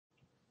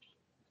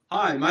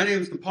Hi, my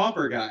name's the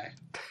Pauper guy.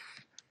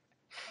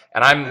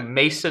 And I'm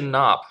Mason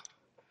Knop.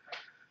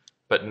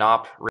 But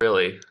Knop,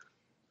 really.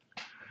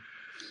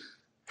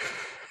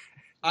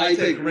 I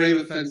take grave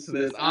offense to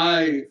this.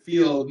 I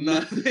feel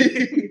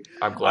nothing.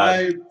 I'm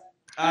glad.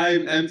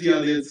 I'm empty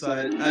on the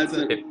inside. That's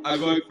it.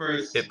 I'm going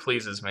first. It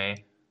pleases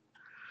me.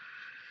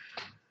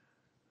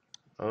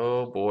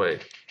 Oh boy.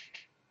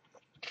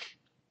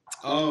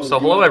 Oh. So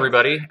hello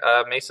everybody.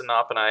 Mason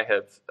Knop and I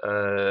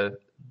have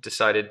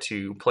decided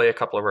to play a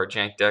couple of our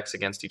jank decks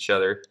against each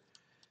other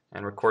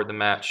and record the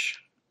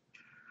match.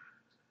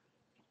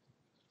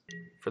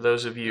 For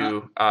those of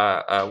you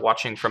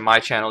watching from my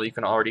channel, you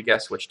can already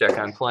guess which deck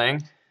I'm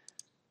playing.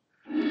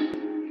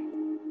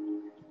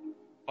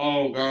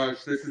 Oh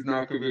gosh, this is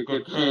not going to be a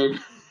good game.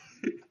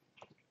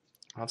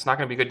 Well, it's not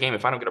going to be a good game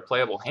if I don't get a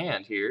playable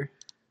hand here.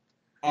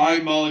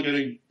 I'm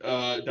mulliganing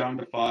down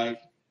to 5.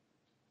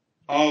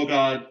 Oh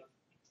god.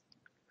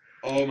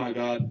 Oh my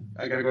god.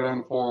 I gotta go down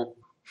to 4.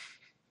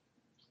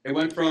 It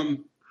went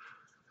from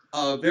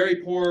a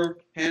very poor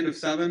hand of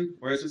 7,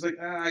 where it's just like,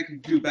 I can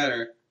do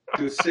better,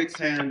 to a 6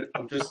 hand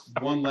of just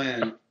 1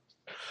 land,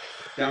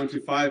 down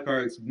to 5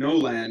 cards, no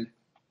land.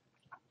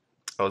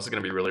 Oh, this is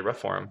going to be really rough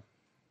for him.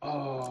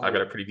 Oh. I've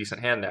got a pretty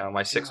decent hand now.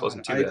 My 6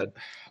 wasn't too bad.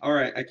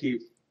 Alright, I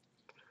keep.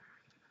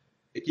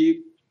 I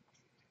keep.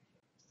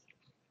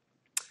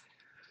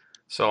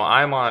 So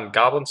I'm on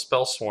Goblin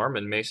Spell Swarm,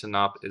 and Mason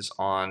Knop is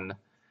on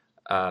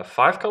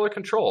 5-color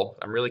control.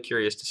 I'm really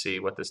curious to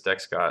see what this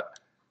deck's got.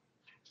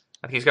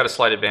 I think he's got a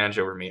slight advantage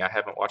over me. I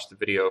haven't watched the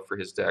video for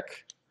his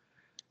deck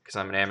because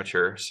I'm an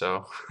amateur,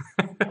 so...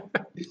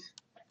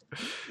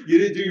 You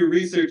didn't do your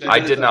research. I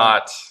did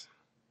not.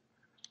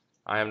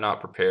 I am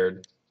not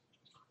prepared.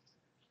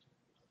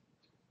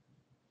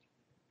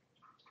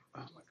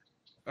 Oh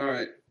my.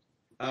 Alright.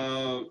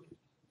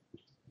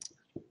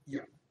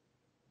 Yeah.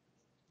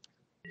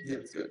 Yeah,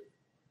 that's good.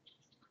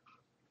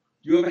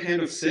 You have a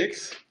hand of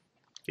 6?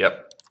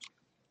 Yep.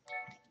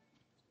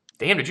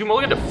 Damn, did you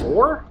mulligan to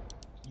 4?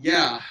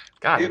 Yeah.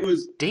 God, it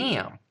was.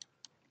 Damn.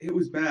 It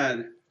was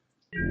bad.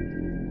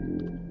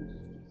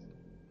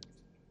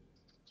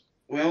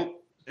 Well,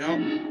 yeah.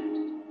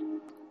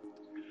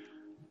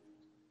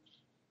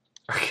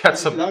 I've got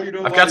some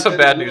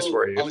bad news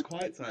for you. On the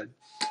quiet side.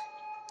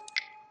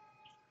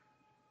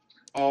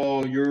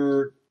 Oh,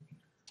 you're.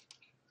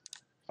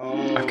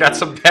 Oh. I've got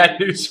some bad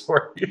news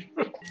for you.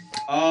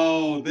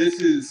 Oh, this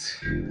is.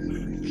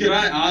 Can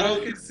I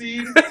auto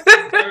concede? Is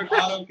there an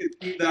auto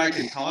concede that I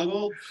can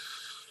toggle?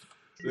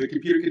 So the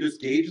computer can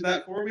just gauge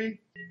that for me?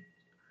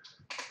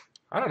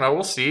 I don't know.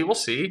 We'll see. We'll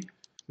see.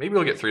 Maybe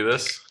we'll get through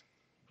this.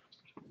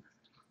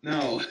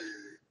 No.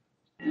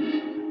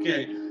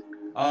 Okay.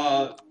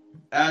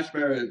 Ash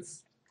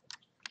Barons.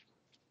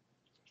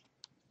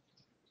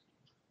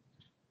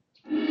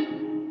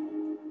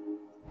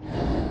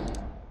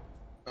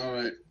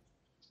 Alright.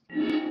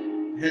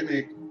 Hit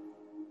me.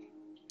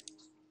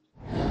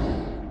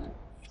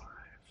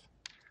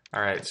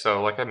 Alright,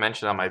 so like I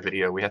mentioned on my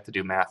video, we have to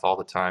do math all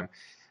the time.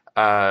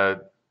 I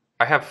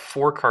have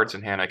 4 cards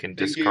in hand I can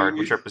discard,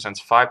 which represents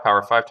 5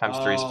 power. 5 times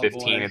 3 is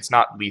 15. Boy. It's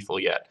not lethal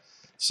yet.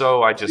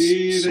 So I just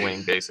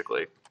swing,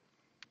 basically.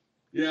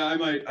 Yeah, I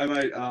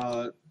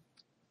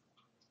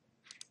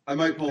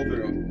might pull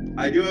through.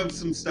 I do have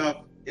some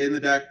stuff in the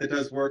deck that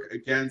does work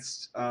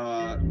against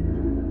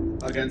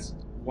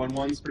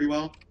 1/1s pretty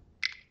well.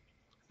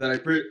 That I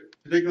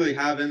particularly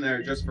have in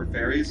there just for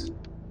fairies.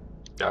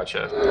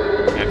 Gotcha.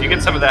 Yeah, if you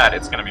get some of that,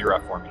 it's going to be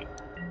rough for me.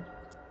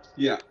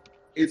 Yeah.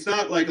 It's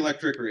not like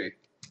Electrickery.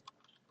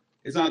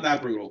 It's not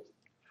that brutal.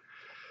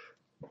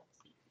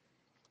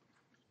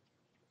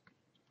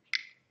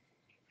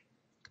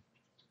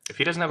 If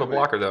he doesn't have a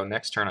blocker, though,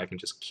 next turn I can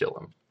just kill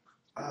him.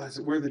 Is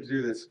it worth it to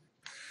do this?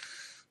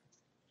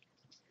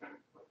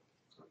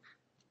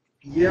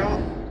 Yeah.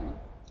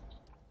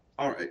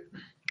 Alright.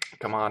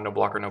 Come on, no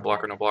blocker, no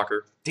blocker, no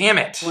blocker. Damn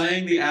it!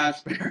 Playing the Ash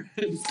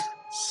Barons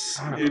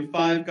in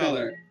 5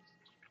 color.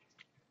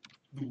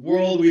 The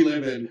world we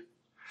live in.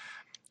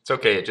 It's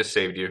okay, it just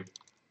saved you.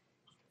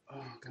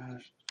 Oh,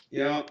 gosh.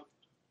 Yeah.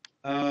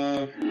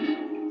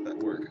 That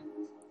work.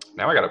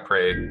 Now I gotta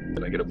pray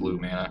that I get a blue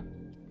mana.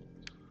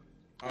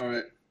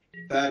 Alright.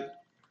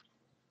 That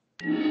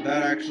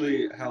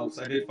actually helps.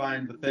 I did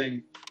find the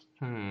thing.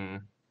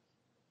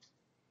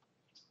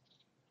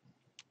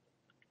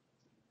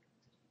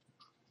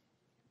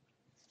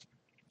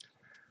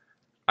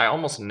 I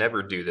almost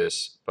never do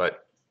this,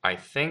 but I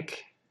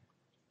think...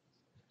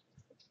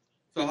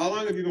 So how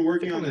long have you been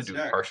working on this deck? I'm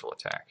gonna do partial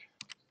attack.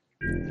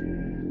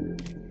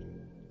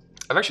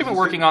 I've actually been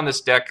working on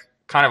this deck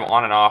kind of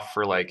on and off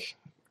for like,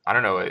 I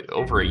don't know,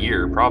 over a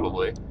year,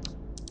 probably.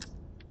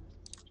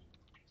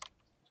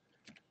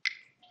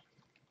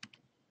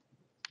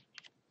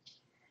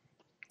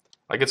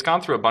 Like, it's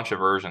gone through a bunch of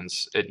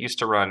versions. It used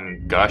to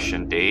run Gush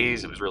and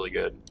Daze. It was really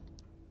good.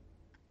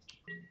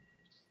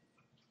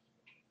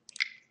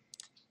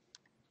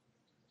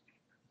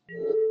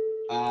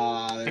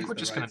 I think we're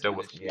just going to go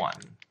with 1.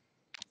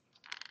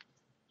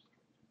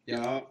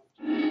 Yeah.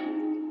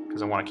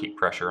 Because I want to keep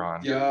pressure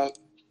on. Yeah.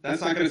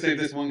 That's not gonna save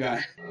this one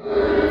guy.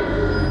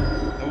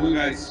 That one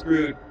guy's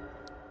screwed.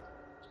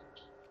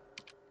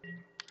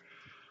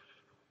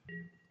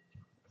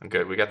 I'm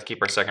good. We got to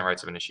keep our second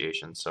Rites of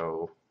Initiation,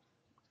 so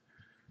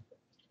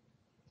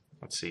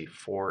let's see,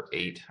 4,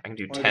 8. I can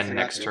do Well, I guess 10 I got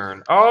next to.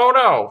 turn. Oh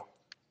no!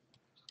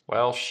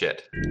 Well,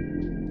 shit.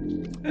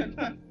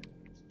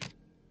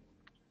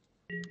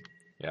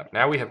 Yeah,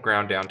 now we have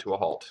ground down to a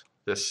halt.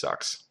 This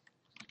sucks.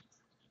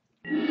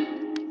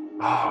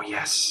 Oh,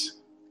 yes.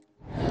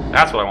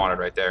 That's what I wanted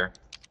right there.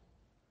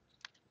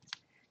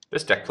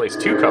 This deck plays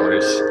 2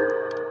 colors.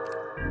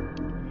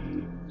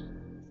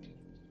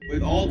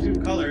 With all 2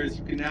 colors,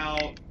 you can now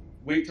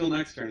wait till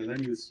next turn and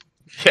then use.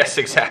 Yes,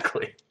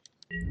 exactly.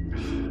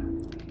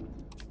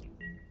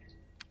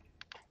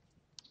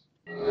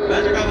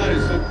 Magic Online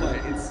is so play.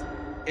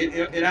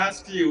 It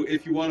asks you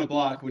if you want to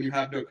block when you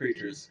have no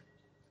creatures.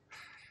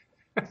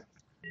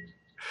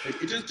 Like,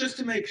 just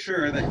to make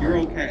sure that you're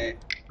okay.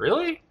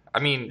 Really? I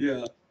mean,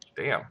 Yeah.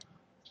 damn.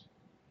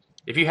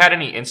 If you had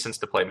any instants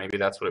to play, maybe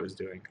that's what it was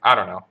doing. I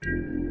don't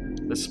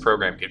know. This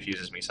program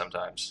confuses me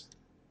sometimes.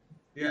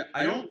 Yeah,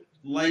 I don't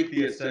like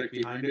the aesthetic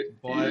behind it,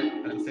 but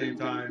at the same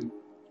time,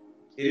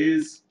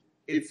 it's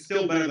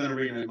still better than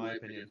Arena in my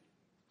opinion.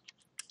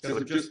 Because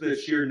of just the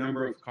sheer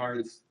number of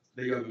cards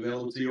that you have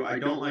available to you. I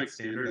don't like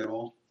Standard at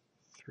all.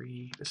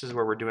 3. This is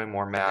where we're doing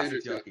more math.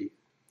 Standard's yucky.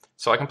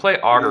 So I can play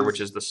Augur, Yes. which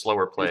is the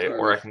slower play, It's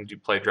or I can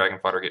play Dragon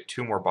Fodder, get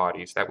 2 more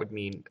bodies. That would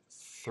mean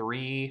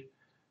 3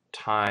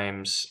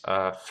 times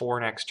 4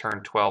 next turn,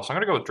 12. So I'm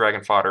going to go with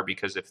Dragon Fodder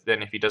because if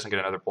he doesn't get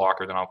another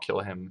blocker, then I'll kill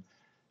him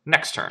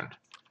next turn.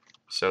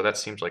 So that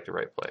seems like the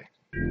right play.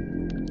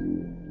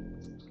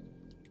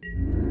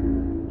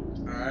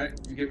 Alright,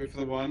 you get me for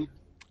the 1.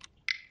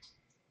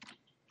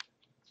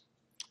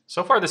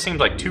 So far, this seems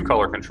like 2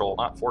 color control,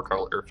 not 4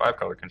 color or 5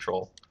 color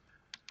control.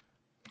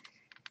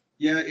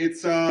 Yeah,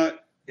 it's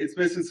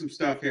missing some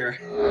stuff here.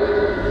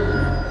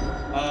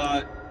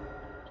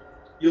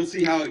 You'll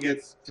see how it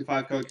gets to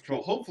 5 color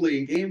control. Hopefully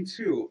in game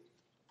 2.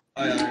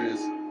 Oh yeah, there it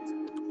is.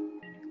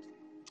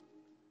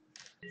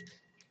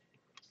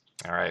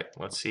 All right,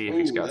 let's see if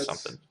he's got That's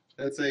something.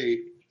 It's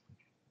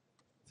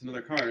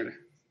another card.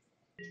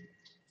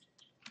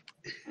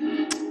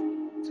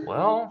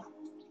 Well,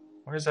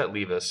 where does that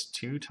leave us?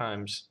 2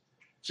 times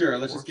Sure,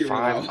 let's 4, just get rid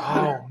 5. of that.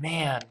 Oh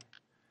man,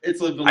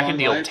 It's lived a I long can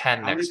deal life. 10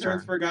 How many next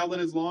turns turn. for a goblin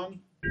is long?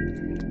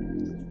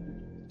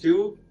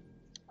 2?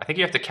 I think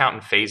you have to count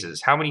in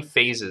phases. How many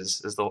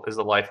phases is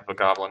the life of a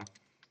goblin?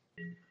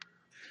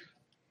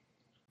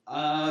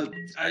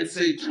 I'd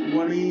say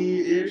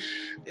 20-ish.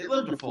 It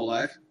lived a full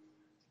life.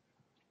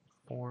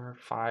 4,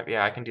 5.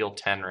 Yeah, I can deal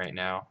 10 right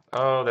now.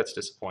 Oh, that's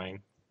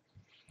disappointing.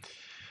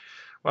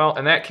 Well,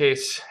 in that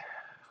case,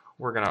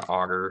 we're gonna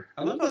Augur.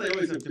 I love how they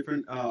always have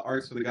different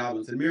arts for the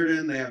goblins. In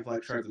Mirrodin, they have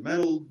like shards of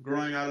metal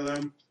growing out of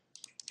them.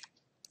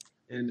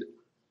 And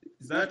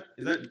is that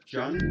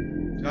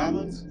Jun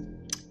goblins?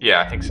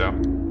 Yeah, I think so.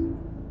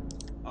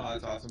 Oh,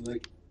 that's awesome!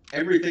 Like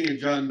everything in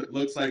Jun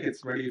looks like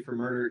it's ready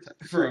for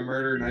for a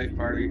murder knife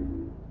party.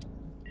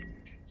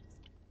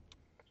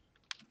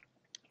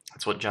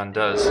 That's what Jun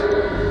does.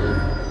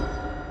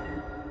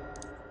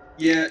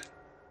 Yeah.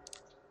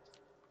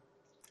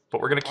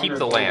 But we're gonna keep Augur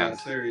the of land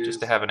Bolas, there he just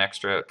is. to have an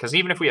extra. Because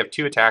even if we have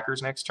 2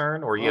 attackers next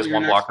turn, or he Oh, has you're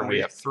 1 next, blocker and we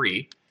buddy. have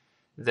 3,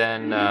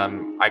 then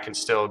I can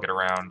still get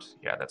around.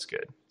 Yeah, that's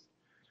good.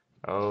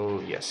 Oh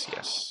yes,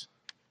 yes.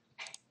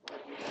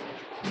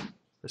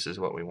 This is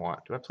what we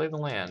want. Do I play the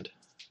land?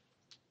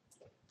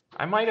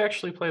 I might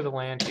actually play the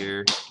land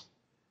here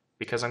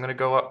because I'm going to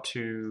go up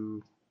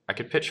to. I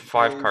could pitch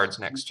 5 cards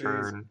next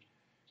turn,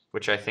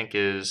 which I think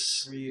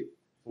is 3,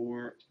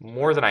 4.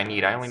 more than I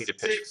need. I only need to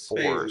pitch 6 4.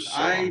 phases.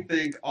 So. I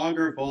think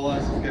Augur of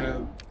Bolas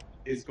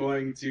is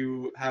going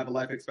to have a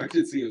life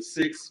expectancy of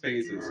 6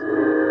 phases.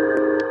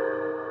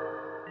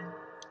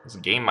 This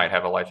game might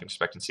have a life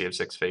expectancy of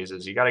 6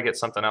 phases. You got to get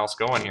something else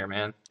going here,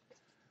 man.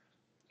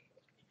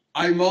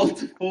 I mulled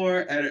 4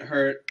 and it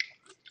hurt,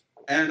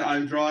 and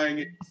I'm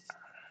drawing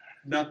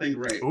nothing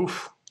great.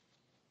 Oof.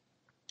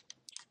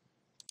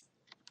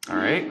 All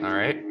right, all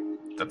right.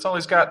 That's all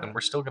he's got, then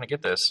we're still going to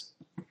get this.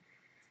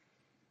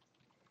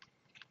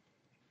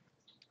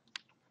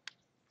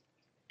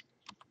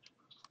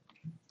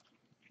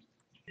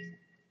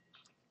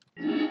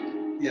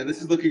 Yeah,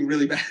 this is looking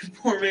really bad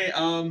for me.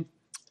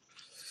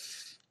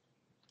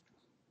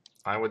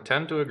 I would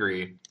tend to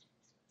agree.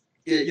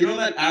 Yeah, you know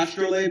that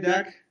Astrolabe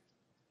deck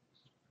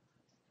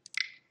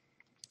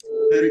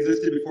that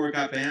existed before it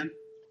got banned?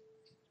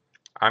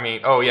 I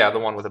mean, oh yeah, the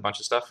one with a bunch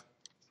of stuff?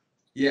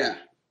 Yeah.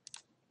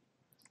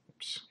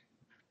 Oops.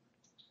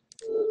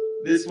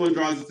 This one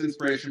draws its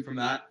inspiration from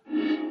that.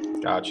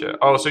 Gotcha.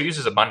 Oh, so it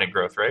uses abundant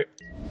growth, right?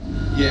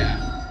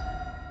 Yeah.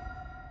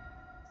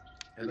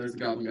 And there's the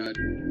Goblin Guide.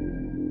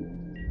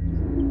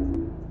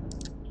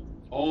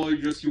 Oh,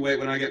 you wait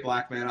when I get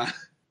black mana.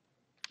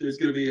 There's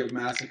gonna be a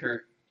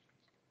massacre.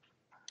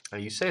 Oh,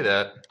 you say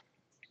that.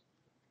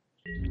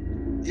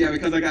 Yeah,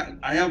 because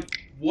I have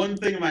one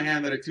thing in my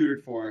hand that I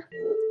tutored for.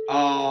 Oh,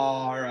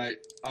 alright.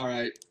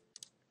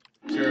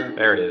 Sure.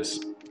 There it is.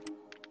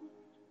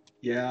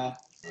 Yeah.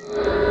 For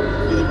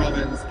the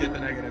Robins, get the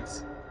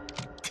negatives.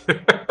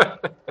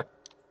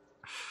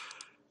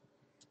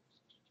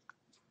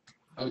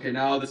 Okay,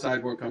 now the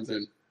sideboard comes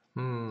in.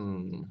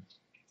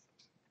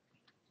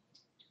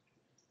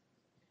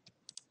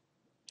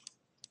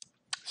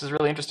 This is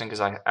really interesting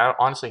because I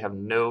honestly have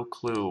no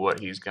clue what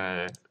he's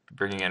gonna be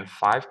bringing in.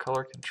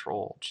 5-color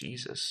control,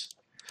 Jesus.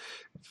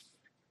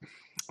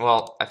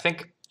 Well, I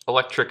think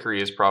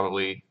Electrickery is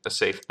probably a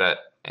safe bet,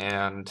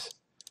 and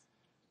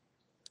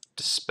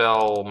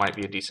Dispel might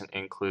be a decent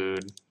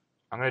include.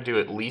 I'm gonna do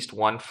at least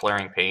 1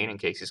 Flaring Pain in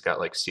case he's got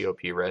like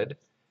COP red.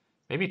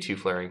 Maybe 2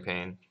 Flaring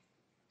Pain.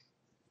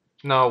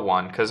 No,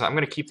 1, because I'm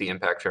gonna keep the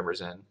Impact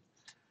Tremors in.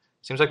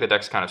 Seems like the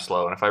deck's kind of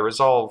slow, and if I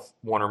resolve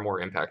 1 or more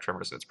Impact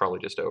Tremors, it's probably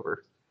just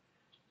over.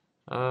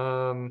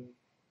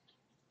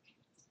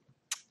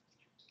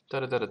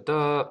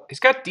 He's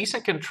got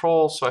decent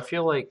control, so I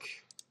feel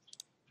like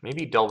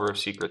maybe Delver of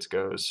Secrets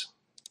goes.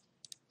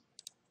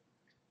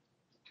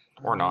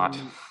 Or not.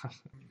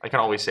 I can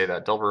always say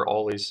that. Delver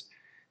always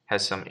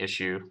has some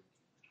issue.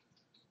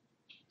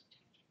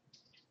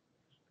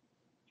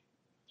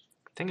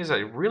 Thing is, I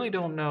really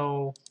don't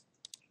know.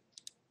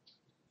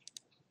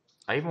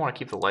 I even want to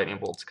keep the Lightning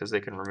Bolts because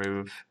they can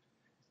remove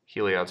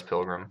Heliod's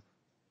Pilgrim.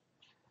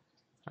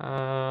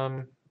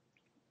 I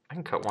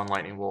can cut 1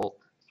 Lightning Bolt.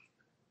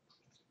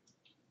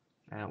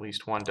 And at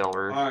least 1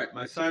 Delver. Alright,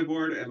 my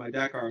sideboard and my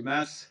deck are a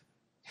mess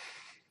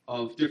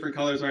of different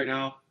colors right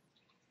now.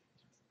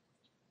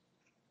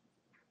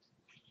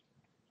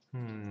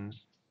 Let's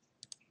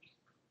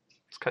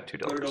cut 2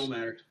 Delvers. But it don't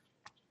matter.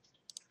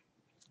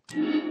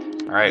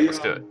 Alright, let's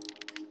do it.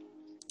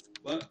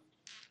 What?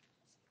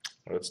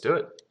 Let's do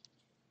it.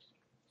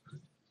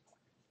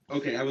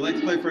 Okay, I would like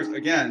to play first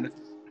again.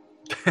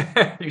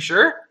 You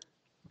sure?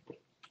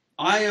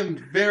 I am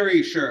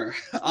very sure.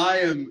 I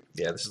am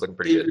Yeah, this is looking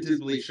pretty good.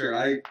 definitively sure.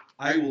 I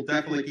will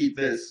definitely keep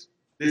this.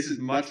 This is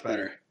much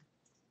better.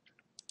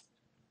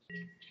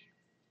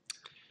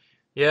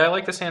 Yeah, I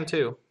like this hand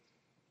too.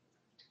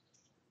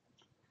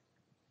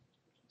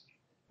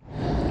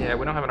 Yeah,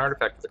 we don't have an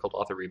artifact for the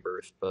Kuldotha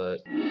Rebirth,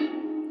 but...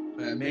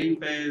 Main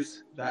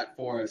phase, that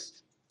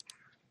forest.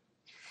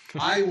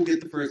 I will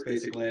get the first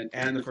basic land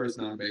and the first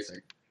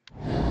non-basic.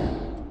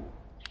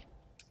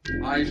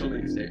 I shall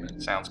make a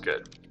statement. Sounds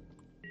good.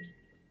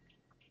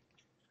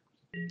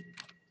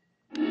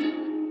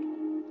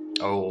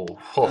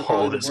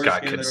 Oh, this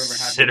got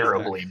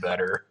considerably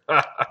better.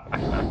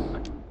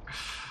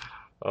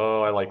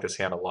 Oh, I like this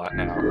hand a lot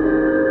now.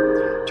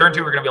 Turn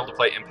 2, we're going to be able to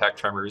play Impact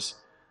Tremors.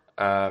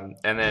 And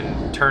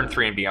then turn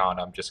 3 and beyond,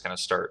 I'm just going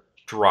to start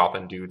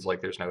dropping dudes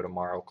like there's no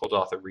tomorrow.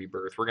 Kuldotha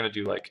Rebirth. We're going to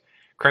do like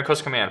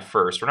Krenko's Command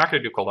first. We're not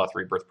going to do Kuldotha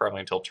Rebirth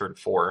probably until turn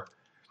 4.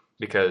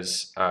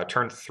 Because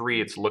turn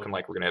 3, it's looking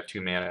like we're going to have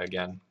 2 mana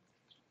again.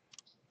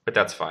 But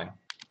that's fine.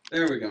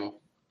 There we go.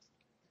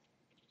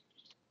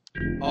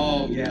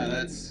 Oh, yeah,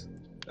 that's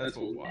what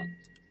we want.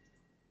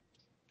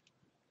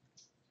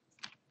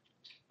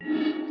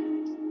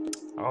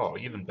 Oh,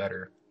 even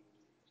better.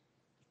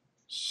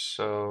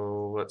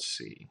 So, let's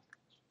see.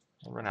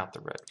 We'll run out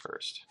the red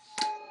first.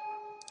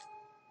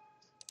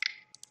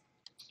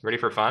 Ready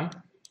for fun?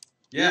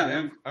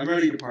 Yeah, I'm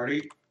ready to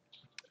party.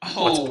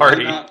 Oh, Let's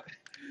party.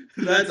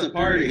 That's a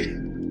party.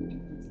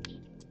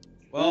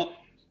 Well,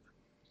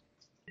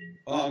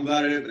 I'm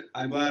glad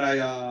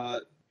I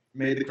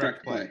made the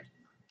correct play.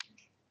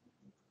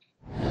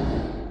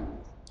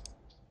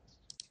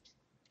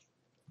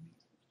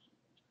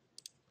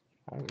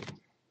 Oh,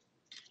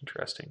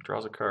 interesting.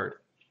 Draws a card.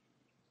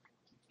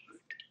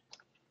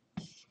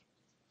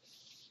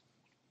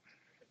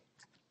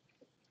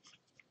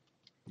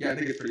 Yeah, I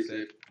think it's pretty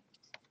safe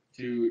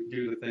to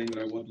do the thing that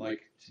I would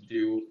like to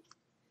do.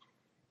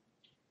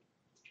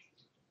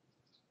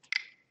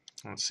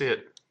 Let's see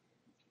it.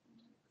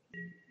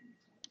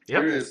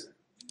 There Yep. it is.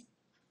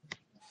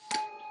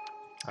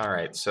 All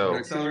right, so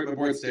Accelerate the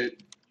board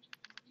state.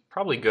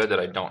 probably good that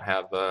I don't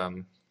have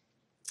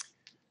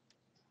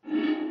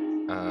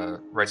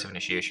Rites of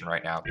Initiation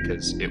right now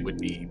because it would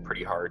be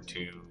pretty hard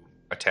to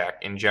attack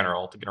in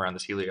general to get around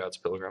this Heliod's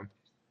Pilgrim.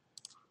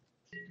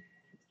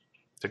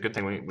 It's a good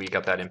thing we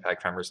got that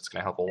Impact Tremors. It's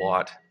going to help a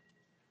lot.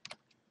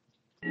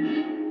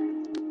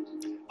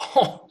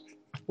 Oh,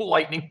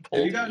 lightning bolt.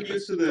 Have you gotten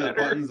used to the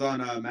buttons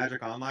on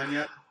Magic Online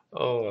yet?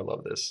 Oh, I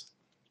love this.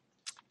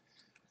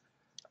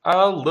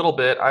 A little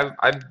bit.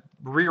 I've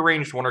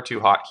rearranged 1 or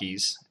 2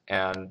 hotkeys,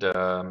 and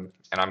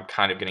I'm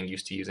kind of getting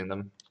used to using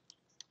them.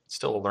 It's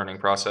still a learning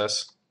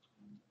process.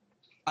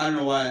 I don't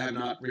know why I have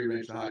not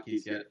rearranged the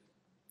hotkeys yet.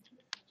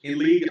 In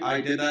League, I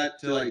did that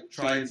to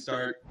try and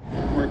start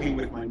working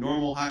with my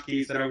normal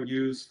hotkeys that I would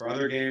use for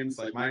other games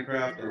like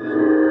Minecraft, and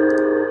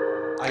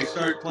then I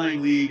start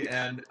playing League,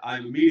 and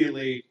I'm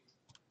immediately,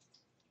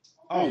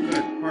 oh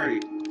good, party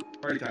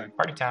time.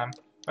 Party time.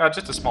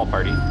 Just a small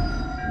party.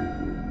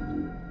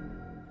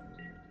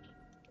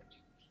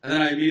 And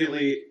then I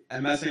immediately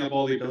am messing up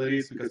all the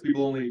abilities because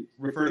people only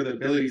refer to the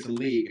abilities in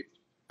League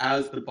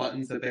as the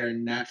buttons that they are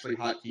naturally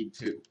hotkeyed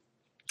to.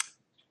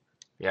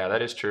 Yeah,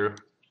 that is true.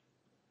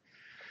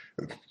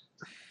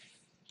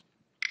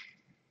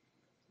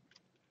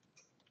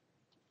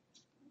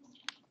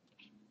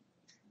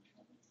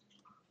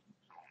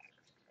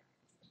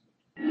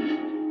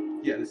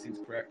 Yeah, this seems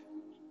correct.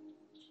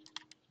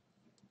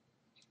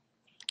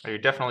 Oh, you're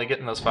definitely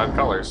getting those 5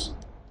 colors.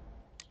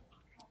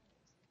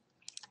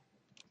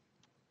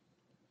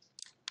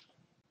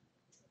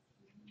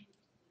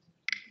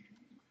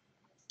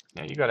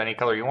 Yeah, you got any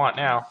color you want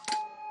now.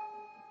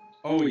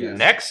 Oh, yes.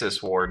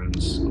 Nexus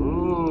Wardens.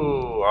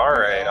 Ooh,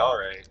 alright,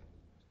 alright.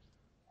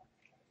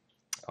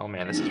 Oh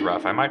man, this is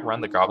rough. I might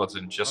run the goblins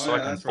in just so I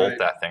can bolt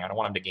that thing. I don't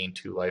want him to gain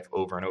 2 life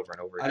over and over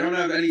and over again. I don't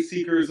have any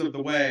Seekers of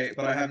the Way,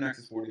 but I have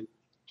Nexus Warden.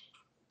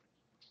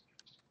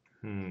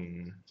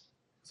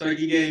 So I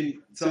can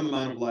gain some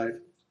amount of life.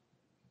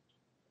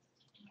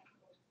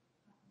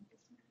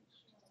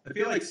 I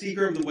feel like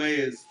Seeker of the Way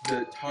is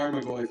the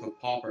Tarmogoyf of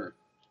Pauper.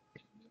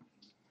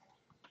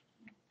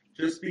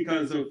 Just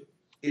because of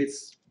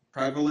its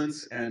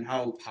prevalence and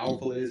how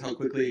powerful it is, how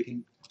quickly it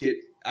can get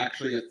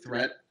actually a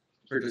threat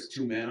for just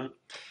 2 mana.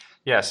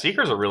 Yeah,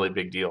 Seeker's a really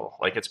big deal.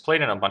 Like, it's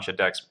played in a bunch of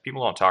decks.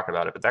 People don't talk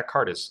about it, but that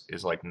card is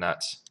like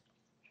nuts.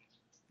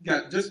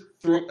 Yeah, just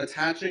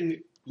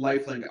attaching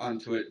lifelink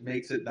onto it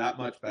makes it that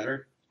much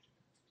better.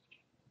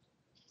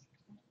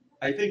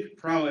 I think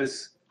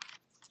prowess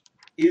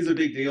is a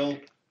big deal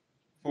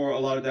for a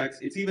lot of decks.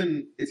 It's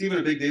even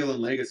a big deal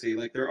in Legacy.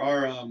 Like, there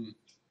are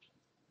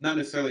not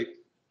necessarily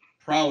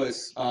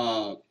prowess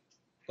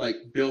like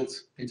built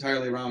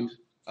entirely around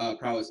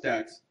prowess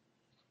decks,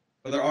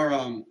 but there are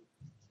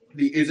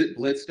the Is It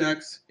Blitz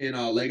decks in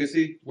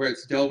Legacy where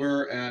it's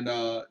Delver and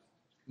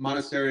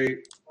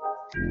Monastery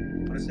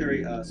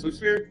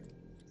Swiftsphere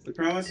with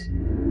prowess.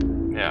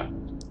 Yeah.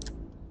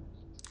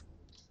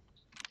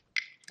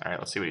 All right,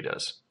 let's see what he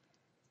does.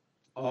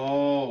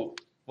 Oh,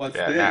 what's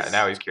this?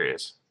 Now he's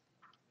curious.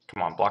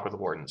 Come on, block with the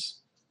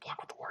Wardens.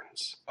 Block with the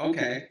Wardens.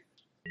 Okay.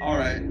 All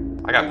right.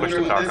 I got push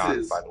to talk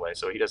on, by the way,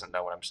 so he doesn't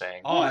know what I'm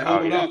saying. Oh, I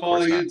hope I'm not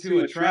falling into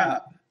a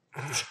trap.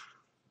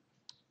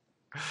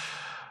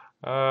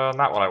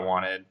 Not what I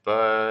wanted,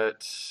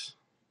 but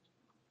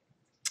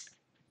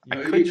you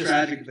know, it'd be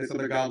tragic if this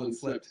other goblin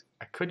slipped.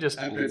 I could just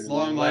after its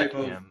long life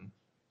of him.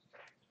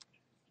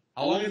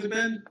 How long has it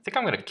been? I think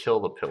I'm gonna kill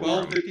the Pilgrim.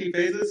 12, 15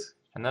 phases.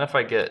 And then if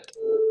I get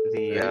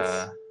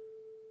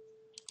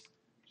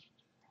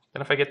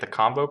the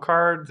combo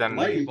card, then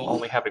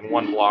only having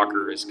 1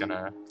 blocker is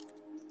gonna.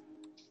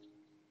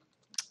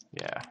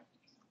 Yeah.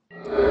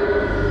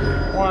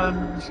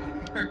 1.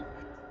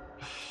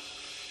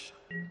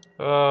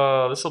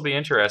 Oh, this will be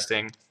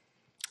interesting.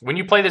 When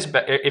you play this,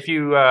 if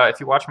you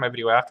watch my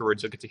video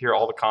afterwards, you'll get to hear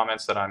all the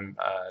comments that I'm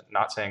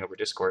not saying over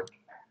Discord.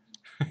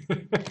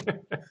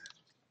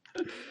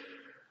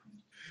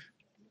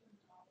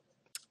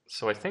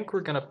 So I think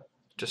we're gonna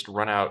just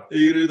run out. Are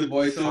you gonna do the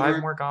voiceover?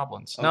 5 more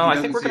goblins. No, I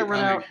think we're gonna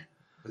run out.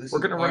 We're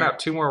gonna run out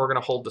 2 more. We're gonna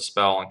hold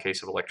Dispel in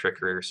case of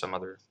Electrickery or some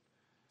other.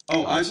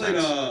 Oh, I played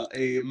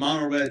a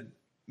mono red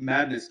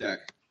Madness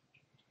deck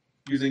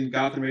using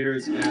Gotham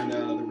Raiders and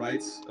the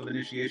Rites of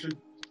Initiation.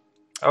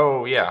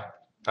 Oh yeah.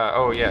 Yeah.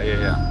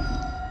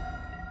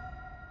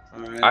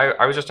 All right.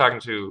 I was just talking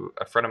to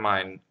a friend of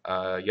mine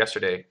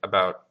yesterday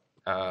about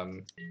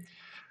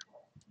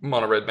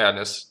Mono Red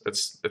Madness.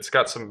 It's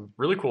got some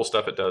really cool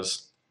stuff it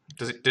does.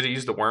 Did it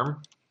use the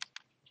worm?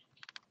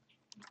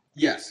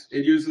 Yes,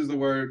 it uses the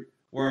word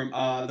worm.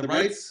 The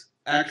Rites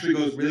actually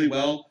goes really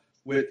well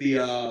with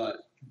the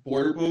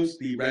border post,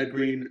 the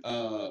red-green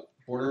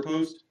border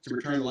post, to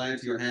return the land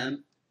to your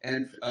hand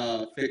and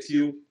fix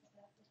you in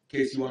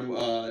case you want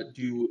to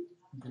do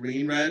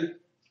green-red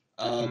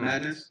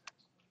Madness.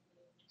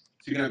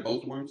 So you can have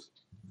both worms.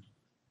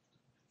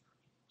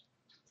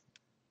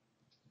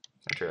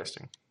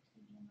 Interesting.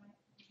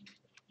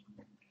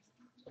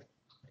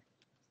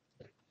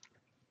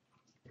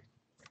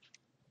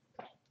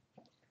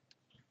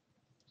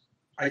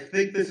 I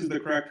think this is the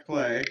correct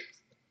play.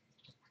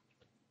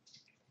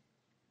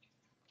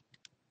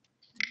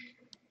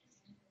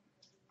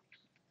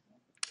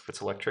 If it's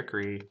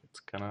Electrickery,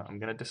 I'm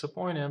gonna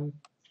disappoint him.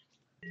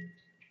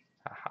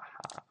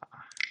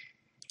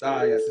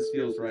 Ah, yes, this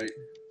feels right.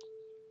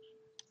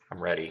 I'm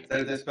ready.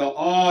 That Dispel.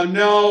 Oh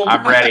no!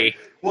 I'm ready.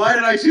 Why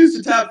did I choose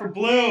to tap for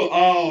blue?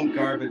 Oh,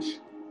 garbage.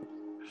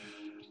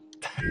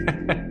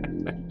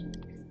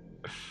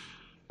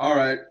 All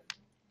right,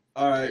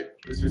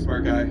 Mr.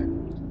 Smart Guy.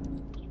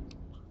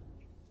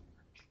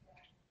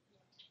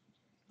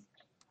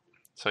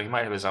 So he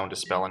might have his own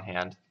Dispel in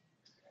hand,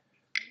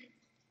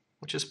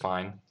 which is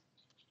fine.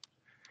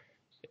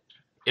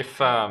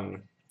 If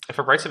a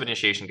Rites of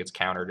Initiation gets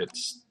countered, it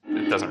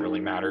doesn't really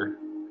matter.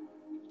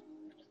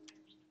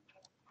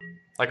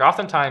 Like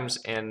oftentimes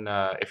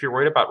if you're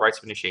worried about Rites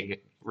of Initiation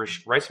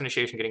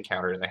getting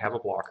countered and they have a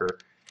blocker,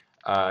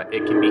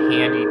 it can be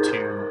handy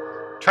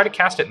to try to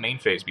cast it main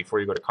phase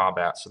before you go to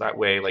combat. So that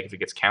way, like if it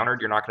gets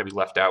countered, you're not going to be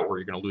left out where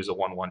you're going to lose a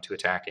 1/1 to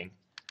attacking.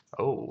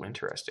 Oh,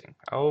 interesting.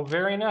 Oh,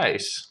 very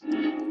nice.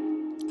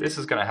 This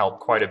is going to help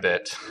quite a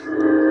bit.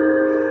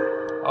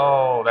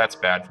 Oh, that's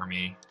bad for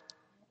me.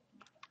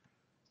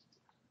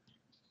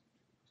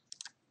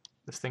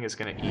 This thing is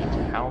going to eat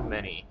how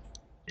many?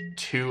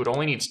 2. It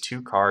only needs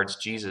 2 cards.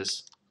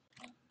 Jesus.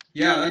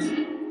 Yeah,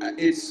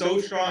 it's so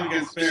strong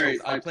against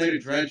fairies. So I played a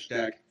dredge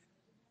deck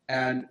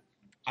and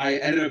I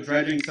ended up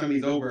dredging some of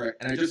these over,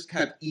 and I just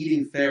kept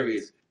eating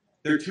fairies.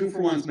 Their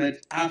 2-for-1s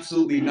meant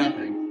absolutely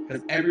nothing,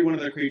 because every one of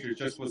their creatures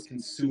just was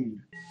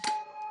consumed.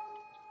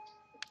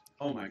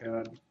 Oh my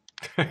god.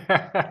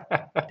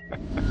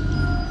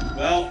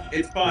 Well,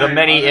 it's fine. The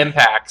many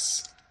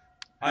impacts.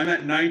 I'm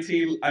at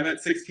 19. I'm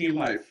at 16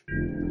 life.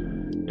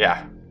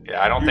 Yeah,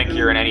 I don't think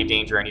you're in any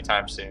danger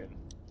anytime soon.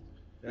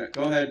 Yeah,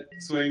 go ahead,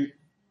 swing.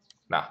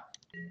 Nah.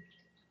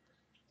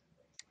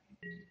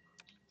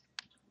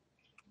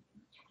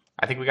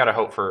 I think we gotta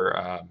hope for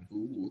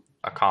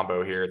a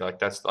combo here. Like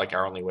that's like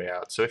our only way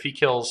out. So if he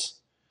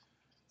kills,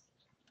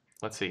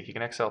 let's see, he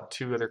can exile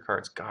 2 other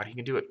cards. God, he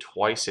can do it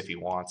twice if he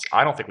wants.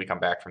 I don't think we come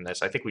back from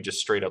this. I think we just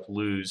straight up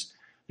lose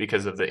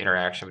because of the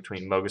interaction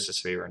between Mogus's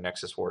Favor and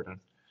Nexus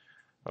Warden.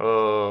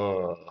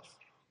 Oh,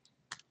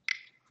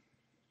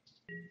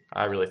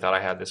 I really thought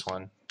I had this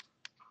one.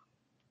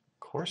 Of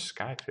course,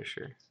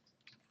 Skyfisher.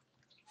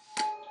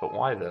 But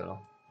why though?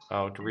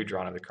 Oh, to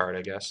redraw another card,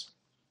 I guess.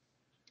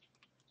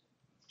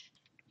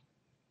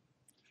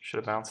 Should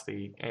have bounced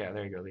the, yeah,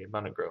 there you go, the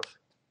Abundant Growth.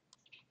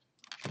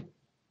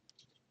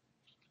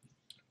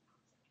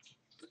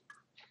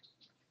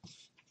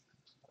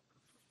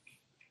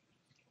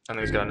 And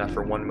he's got enough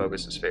for 1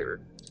 Mogus's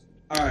Favor.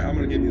 Alright, I'm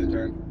going to give you the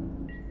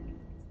turn.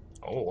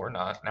 Oh, or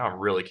not. Now I'm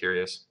really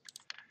curious.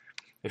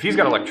 If he's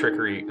got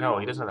Electrickery, no,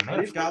 he doesn't have the mana.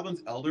 Are these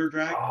goblins Elder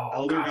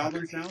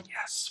Goblins now?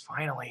 Yes,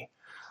 finally.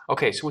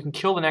 Okay, so we can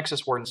kill the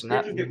Nexus Wardens, and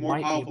that get more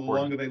powerful the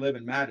longer they live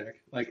in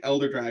Magic, like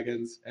Elder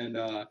Dragons and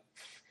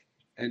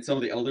some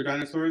of the Elder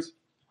Dinosaurs.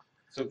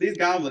 So if these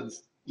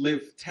goblins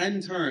live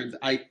 10 turns,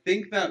 I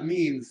think that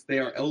means they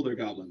are Elder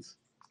Goblins.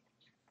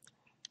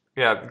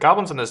 Yeah,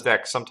 goblins in this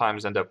deck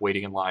sometimes end up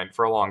waiting in line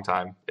for a long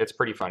time. It's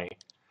pretty funny.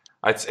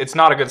 It's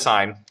not a good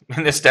sign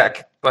in this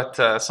deck,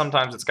 but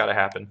sometimes it's got to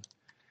happen.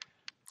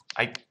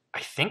 I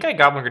think I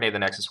Goblin Grenade the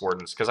Nexus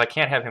Wardens, because I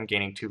can't have him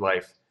gaining 2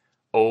 life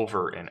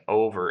over and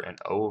over and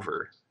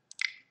over.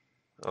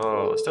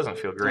 Oh, this doesn't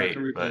feel great,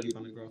 but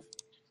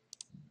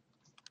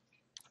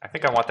I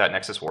think I want that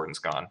Nexus Wardens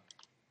gone.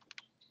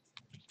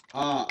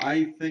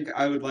 I think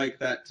I would like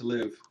that to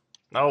live.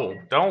 No,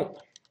 don't.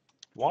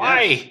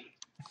 Why?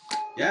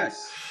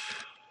 Yes.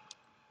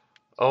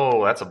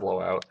 Oh, that's a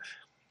blowout.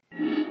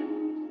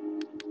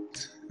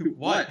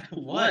 What?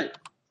 What?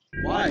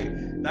 Why?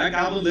 That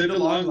goblin lived a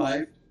long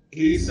life.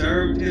 He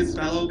served his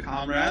fellow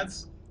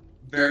comrades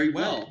very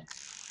well.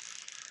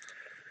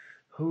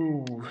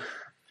 Ooh.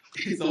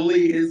 It's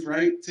only his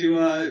right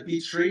to be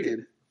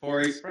traded for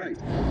a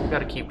sprite. We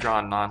gotta keep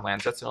drawing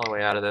non-lands. That's the only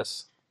way out of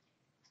this.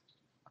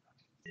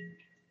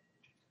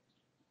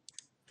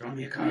 Draw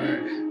me a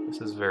card.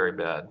 This is very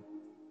bad.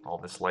 All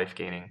this life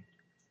gaining.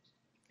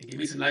 Give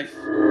me some life.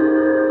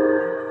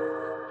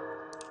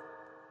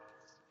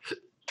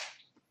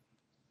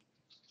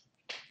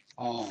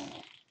 Oh.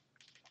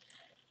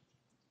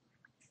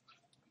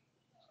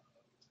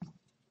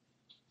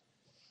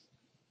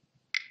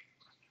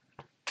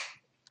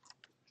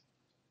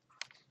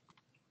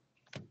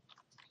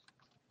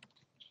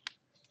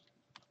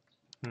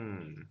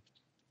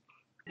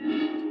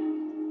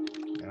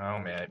 Oh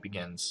man, it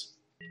begins.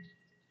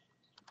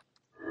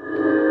 I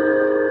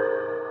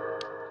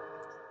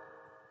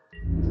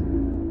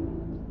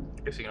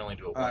guess you can only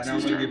do it once. Now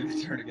I'm going to give it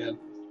the turn again.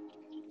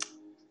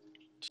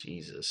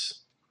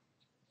 Jesus.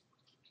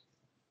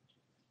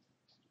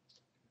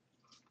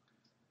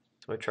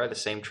 Do I try the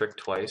same trick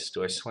twice?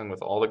 Do I swing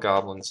with all the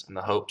goblins in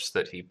the hopes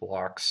that he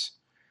blocks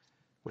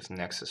with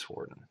Nexus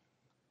Warden?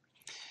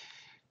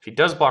 If he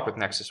does block with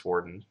Nexus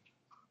Warden,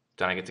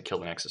 then I get to kill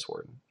the Nexus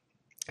Warden.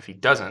 If he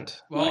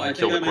doesn't, well, I can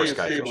kill the Core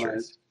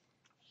Skyfisher.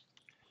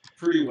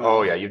 Pretty well.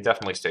 Oh yeah, you've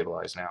definitely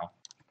stabilized now.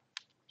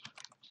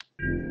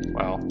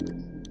 Well,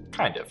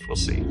 kind of. We'll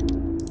see.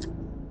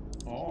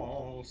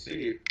 Oh, we'll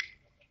see.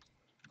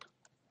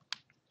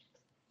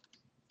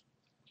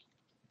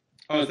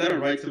 Oh, is that a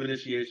Rites of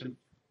Initiation?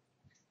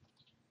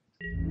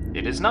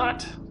 It is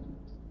not,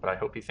 but I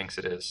hope he thinks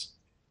it is.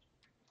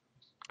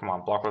 Come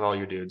on, block with all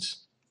your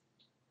dudes.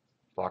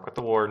 Block with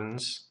the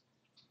Wardens.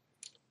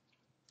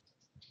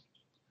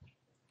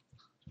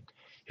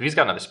 If he's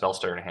got another spell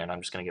starter in hand,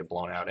 I'm just going to get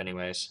blown out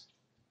anyways.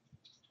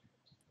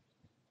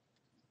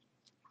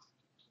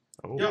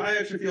 Oh. You know, I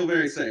actually feel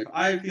very safe.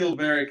 I feel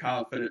very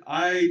confident.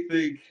 I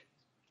think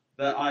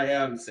that I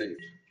am safe.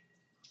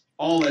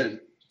 All in.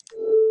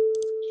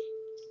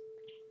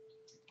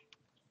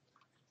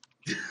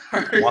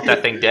 I want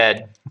that thing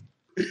dead.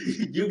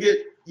 You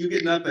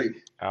get nothing.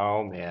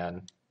 Oh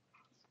man.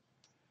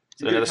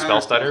 Is it another spell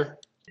stutter?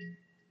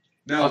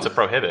 No. Oh, it's a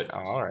prohibit. Oh,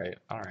 alright,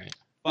 alright.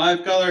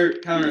 5-color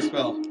counter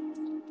spell.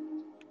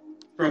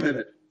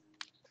 Prohibit.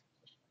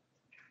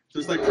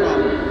 Just like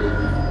Trump.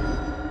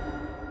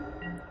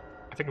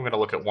 I think I'm going to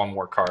look at one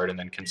more card and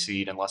then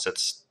concede unless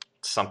it's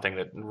something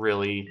that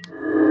really...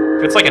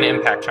 If it's like an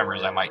Impact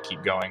Tremors, I might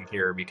keep going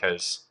here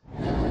because,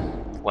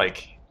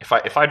 like,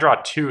 if I draw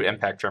 2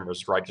 Impact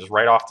Tremors just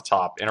right off the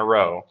top in a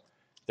row,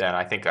 then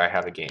I think I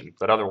have a game.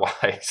 But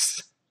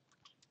otherwise,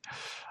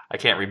 I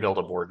can't rebuild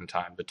a board in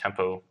time. The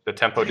tempo Yeah,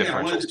 I wanted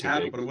differential's to too tap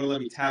it, big. but it wouldn't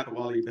let me tap it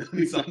while the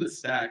ability's on the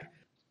stack.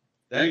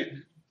 Dang it.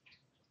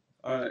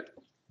 Alright.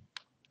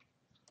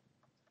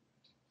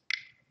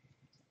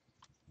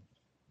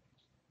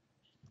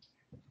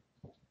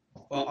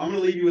 Well, I'm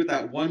gonna leave you with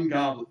that one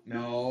goblin.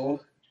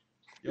 No.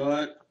 You know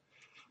what?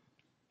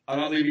 I'm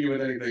not leaving you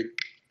with anything.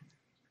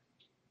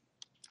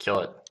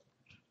 Kill it.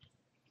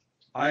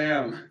 I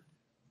am.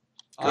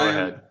 Go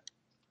ahead.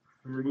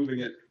 I'm removing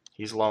it.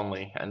 He's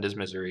lonely. End his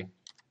misery.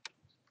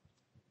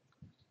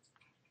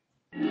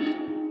 Hey,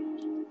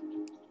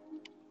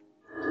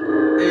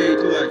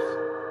 2 life.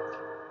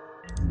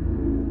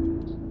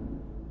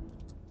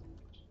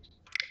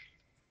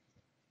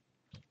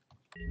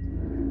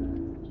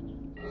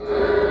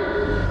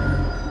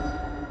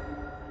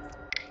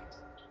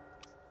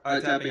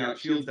 Alright, tapping out.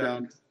 Shields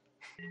down.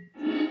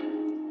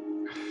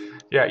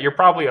 Yeah, you're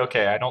probably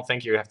okay. I don't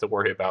think you have to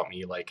worry about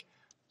me like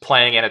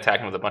playing and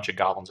attacking with a bunch of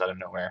goblins out of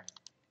nowhere.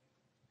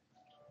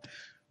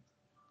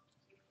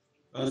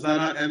 Is that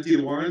not empty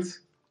the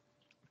warrens?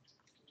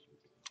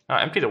 No,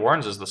 Empty the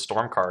Warrens is the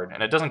storm card,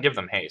 and it doesn't give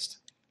them haste.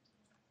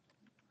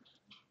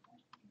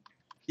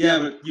 Yeah,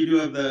 but you do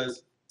have the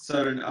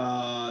sudden,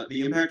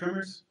 the Impact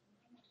Tremors?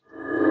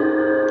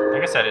 I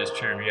guess that is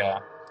true, yeah.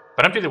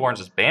 But Empty the Warrens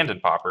is banned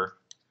in Pauper.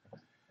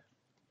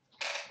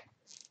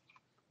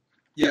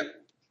 Yeah.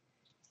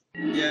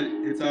 Yeah,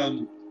 it's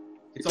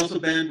also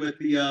banned with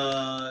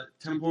the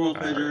Temporal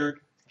Fissure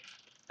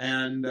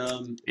and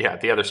Yeah,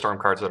 the other storm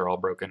cards that are all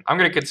broken. I'm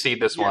gonna concede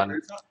this one.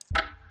 It's not,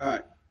 all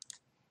right,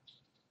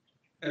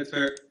 that's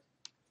fair.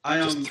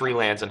 Just 3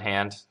 lands in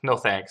hand. No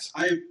thanks.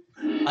 I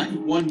have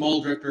 1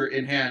 Mole Drifter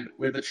in hand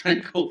with a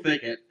Tranquil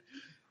Thicket,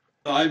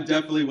 so I'm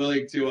definitely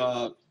willing to.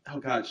 Oh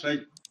God,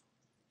 should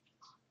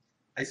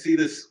I see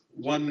this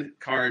 1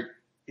 card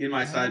in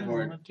my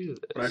sideboard,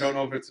 but I don't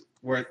know if it's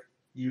worth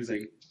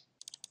using.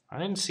 I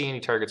didn't see any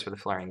targets for the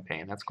Flaring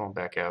Pain. That's going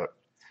back out.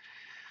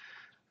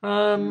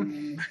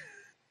 No,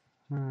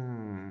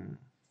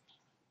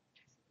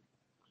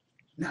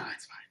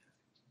 it's fine.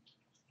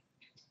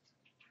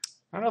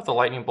 I don't know if the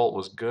Lightning Bolt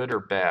was good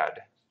or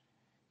bad.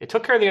 It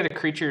took care of the other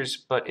creatures,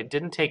 but it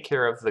didn't take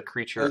care of the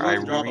creature I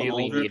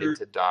really needed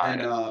to die.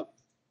 And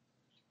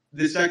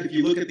this deck, if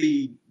you look at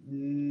the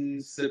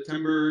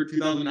September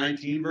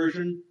 2019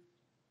 version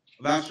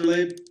of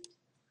Astrolabe,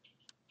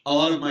 a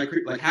lot of my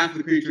half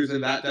the creatures in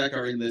that deck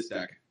are in this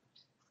deck.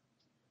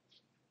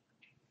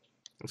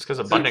 It's because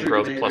Abundant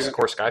Growth plus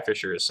Core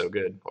Skyfisher is so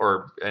good.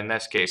 Or in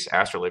this case,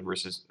 Astrolabe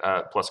versus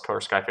plus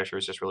Core Skyfisher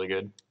is just really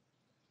good.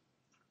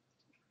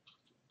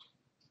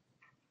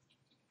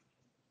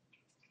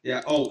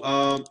 Yeah. I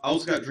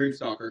also got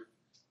Dreamstalker.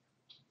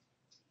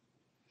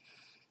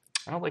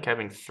 I don't like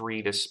having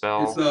 3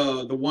 Dispel. It's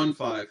the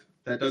 1/5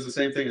 that does the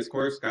same thing as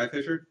Core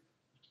Skyfisher.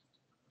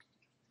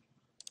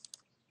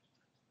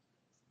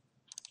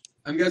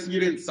 I'm guessing you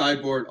didn't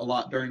sideboard a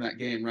lot during that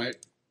game, right?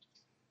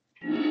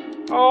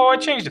 Oh, I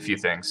changed a few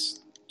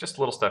things. Just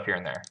little stuff here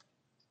and there.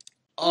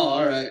 Oh,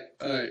 all right.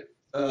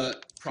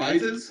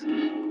 Prizes? What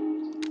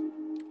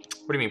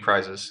do you mean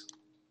prizes?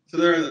 So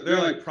they're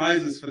like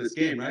prizes for this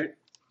game, right?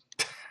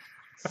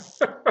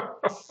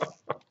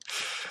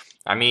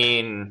 I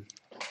mean,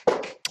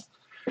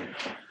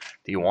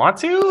 do you want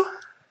to?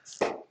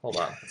 Hold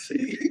on. Let's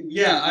see.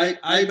 Yeah,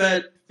 I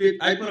bet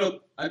I put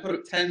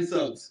up 10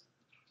 subs.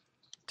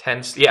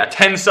 10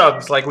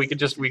 subs. Like we can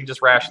just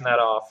ration that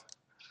off.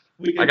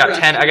 I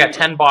got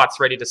 10 bots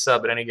ready to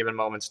sub at any given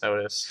moment's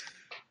notice.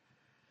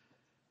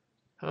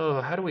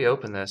 Oh, how do we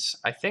open this?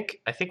 I think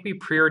we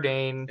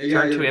preordain,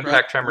 turn 2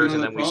 Impact Tremors,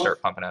 and then we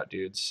start pumping out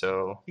dudes.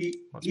 So he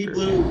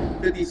blew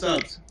 50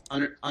 subs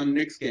on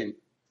Nick's game.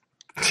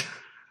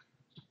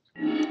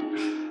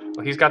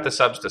 Well, he's got the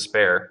subs to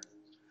spare.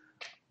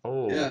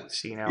 Oh, yeah.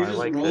 See now, I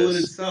like this. He's rolling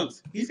his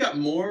subs. He's got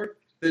more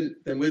than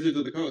Wizards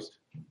of the Coast.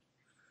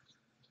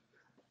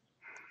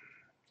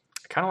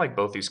 I kind of like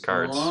both these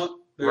cards.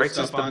 Rites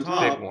is the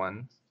big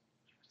one.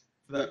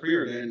 For that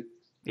Preordain.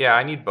 Yeah,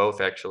 I need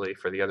both actually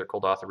for the other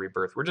Kuldotha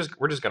Rebirth. We're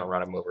just gonna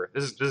run them over.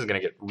 This is gonna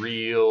get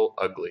real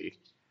ugly.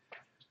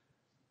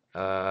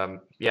 Yeah,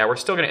 we're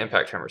still gonna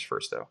Impact Tremors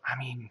first though. I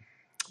mean,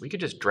 we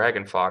could just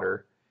Dragon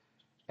Fodder,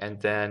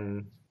 and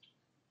then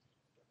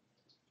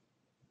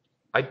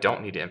I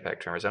don't need to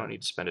Impact Tremors. I don't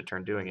need to spend a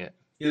turn doing it.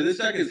 Yeah, this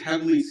deck is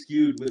heavily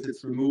skewed with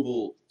its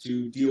removal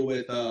to deal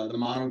with the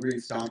mono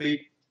green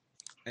Stompy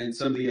and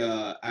some of the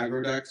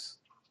aggro decks,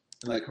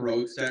 and like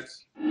Heroics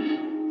decks.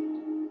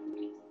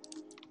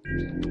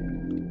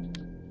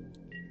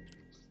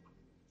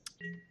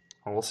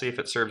 Well, we'll see if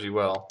it serves you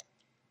well.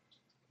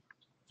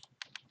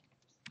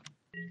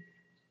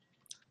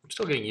 I'm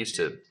still getting used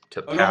to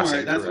passing. Don't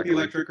worry, that's what the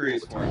Electrickery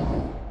is for.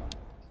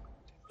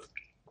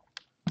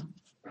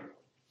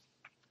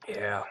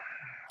 Yeah,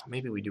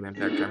 maybe we do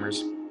Impact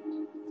Tremors.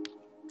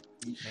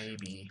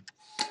 Maybe.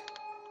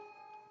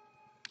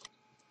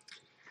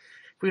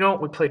 If we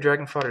don't, we play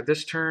Dragon Fodder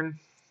this turn.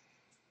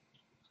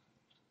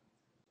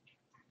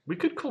 We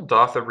could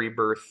Kuldotha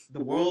Rebirth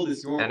the world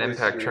is your and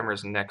Impact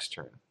Tremors next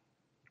turn.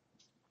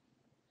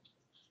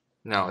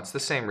 No, it's the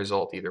same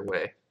result either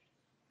way.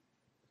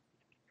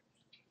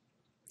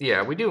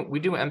 Yeah, we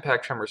do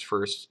Impact Tremors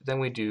first, then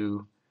we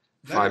do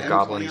Is that an 5 M20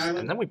 goblins, island?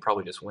 and then we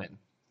probably just win.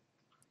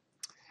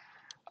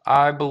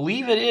 I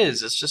believe it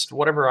is. It's just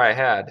whatever I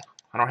had.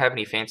 I don't have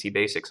any fancy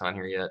basics on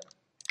here yet.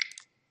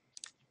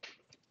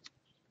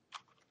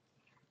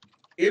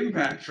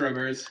 Impact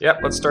Tremors. Yep,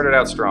 let's start it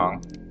out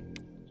strong.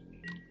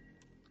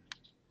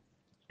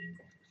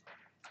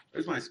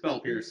 Where's my Spell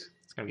Pierce?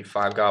 It's going to be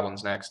 5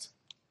 goblins next.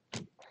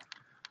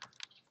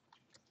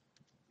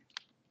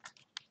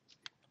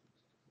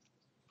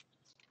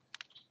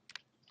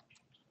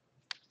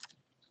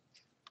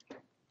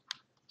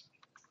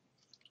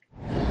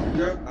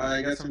 Yep,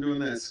 I guess I'm doing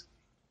this.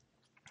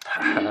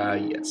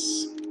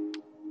 Yes.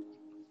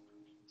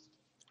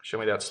 Show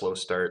me that slow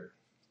start.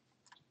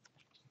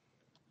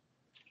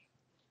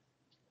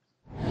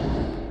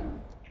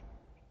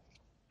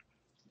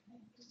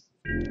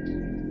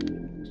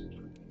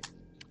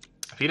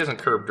 If he doesn't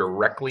curve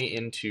directly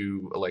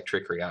into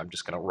Electrickery, I'm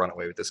just going to run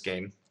away with this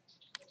game.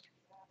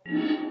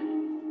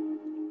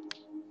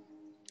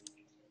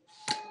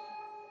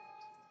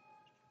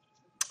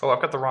 Oh,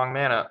 I've got the wrong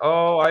mana.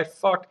 Oh, I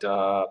fucked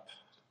up.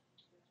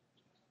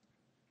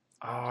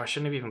 Oh, I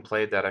shouldn't have even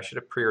played that. I should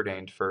have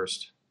preordained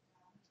first.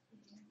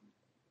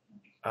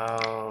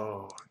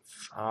 Oh,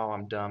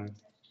 I'm dumb.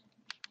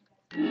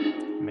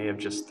 May have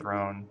just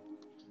thrown.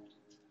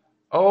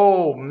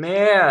 Oh,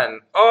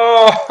 man.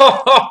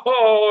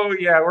 Oh,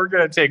 yeah, we're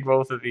going to take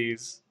both of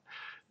these.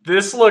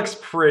 This looks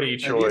pretty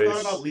choice. Have you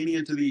thought about leaning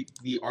into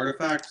the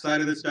artifact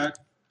side of this deck?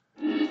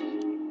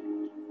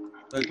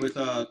 Like with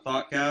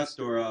Thoughtcast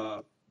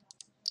or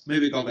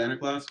maybe Galvanic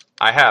Blast?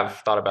 I have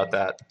thought about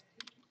that.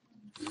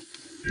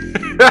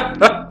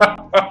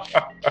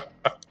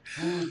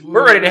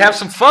 We're ready to have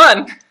some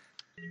fun.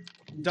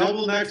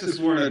 Double Nexus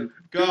Warden,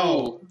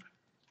 go.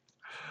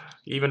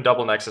 Even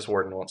double Nexus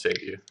Warden won't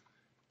save you.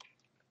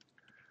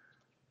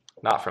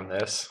 Not from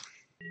this.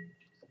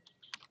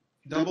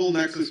 Double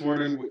Nexus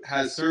Warden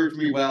has served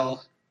me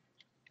well.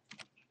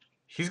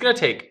 He's going to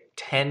take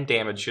 10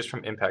 damage just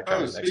from Impact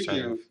Tremors next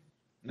Speaking turn. of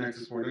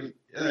Nexus Warden,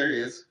 yeah, there he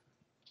is.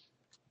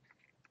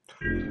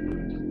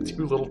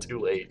 Too little, too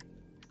late.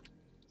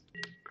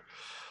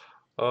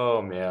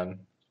 Oh, man.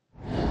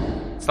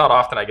 It's not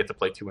often I get to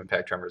play 2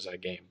 Impact Tremors in a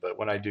game, but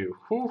when I do,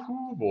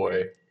 whoo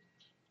boy.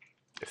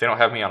 If they don't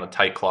have me on a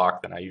tight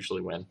clock, then I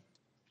usually win.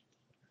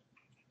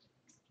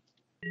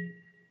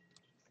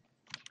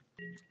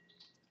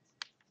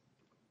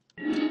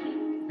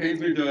 Pains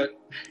me to do it.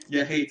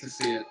 You hate to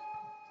see it.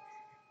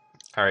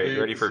 All right, you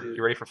ready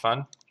for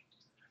fun?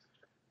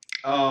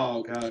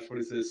 Oh gosh, what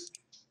is this?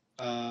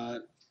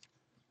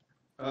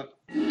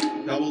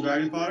 Double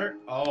Dragon Fodder?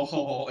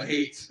 Oh,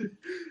 8.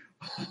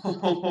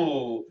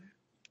 Oh,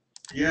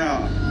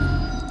 yeah.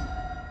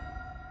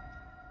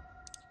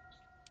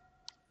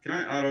 Can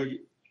I auto?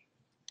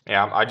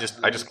 Yeah, I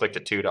just clicked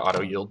it 2 to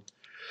auto yield.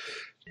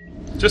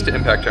 Just to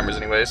Impact Tremors,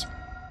 anyways.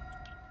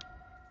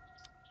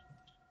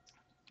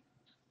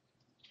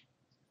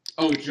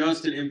 Oh,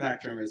 just an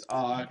Impact Tremors.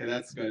 Oh, okay,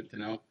 that's good to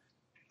know.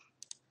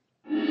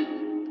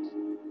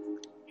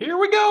 Here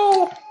we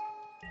go.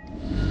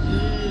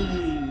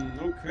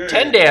 Okay.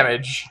 10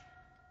 damage.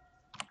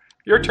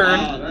 Your turn.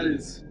 Wow, that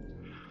is.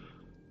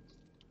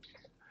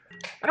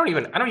 I don't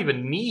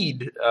even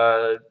need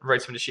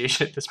Rites of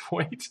Initiation at this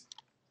point.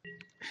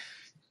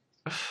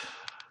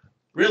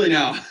 Really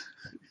now?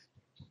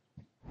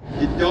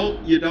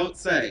 You don't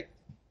say.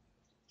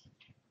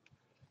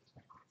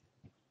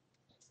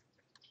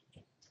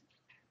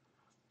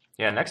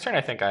 Yeah, next turn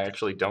I think I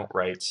actually don't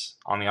Rites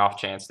on the off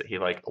chance that he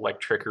like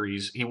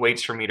Electrickeries. He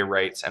waits for me to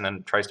Rites and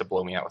then tries to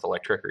blow me out with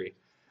Electrickery.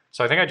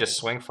 So I think I just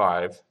swing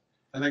 5.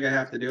 I think I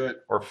have to do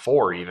it. Or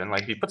 4 even.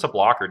 Like if he puts a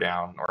blocker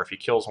down or if he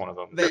kills one of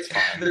them, that's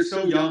fine. They're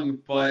so young,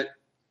 but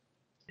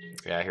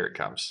yeah, here it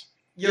comes.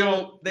 you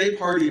know, they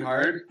partied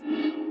hard.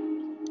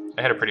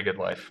 They had a pretty good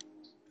life.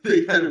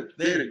 They had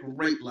a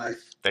great life.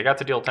 They got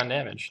to deal 10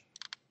 damage.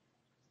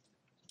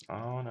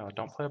 Oh no,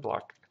 don't play a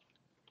block.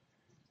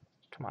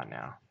 Come on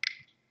now.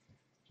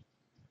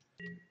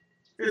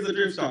 Here's the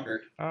Dreamstalker.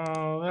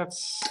 Oh,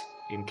 that's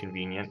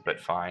inconvenient, but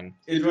fine.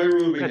 Enjoy I'm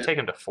removing gonna it. take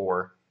him to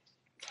 4.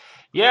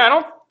 Yeah, I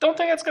don't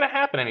think that's gonna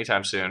happen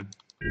anytime soon.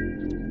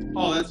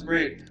 Oh, that's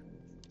great.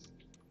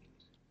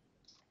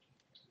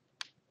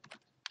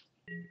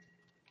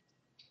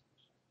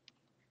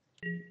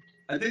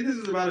 I think this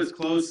is about as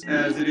close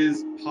as it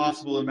is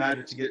possible in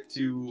Magic to get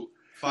to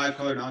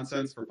 5-color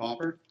nonsense for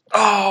Pauper.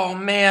 Oh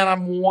man,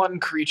 I'm 1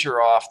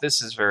 creature off.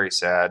 This is very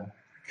sad.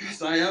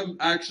 Because I am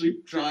actually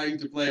trying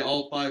to play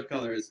all 5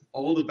 colors,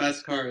 all the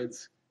best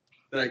cards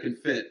that I can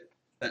fit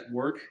that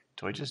work.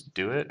 Do I just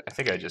do it? I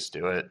think I just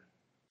do it.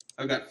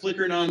 I've got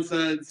Flicker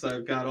nonsense.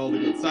 I've got all the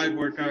good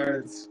sideboard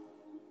cards.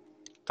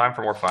 Time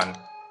for more fun.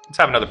 Let's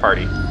have another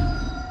party.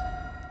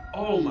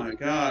 Oh my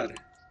god.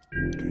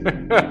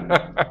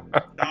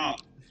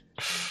 Stop.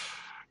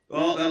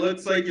 Well, that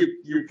looks like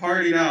you're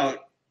partied out,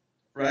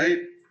 right?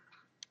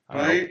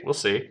 Right? We'll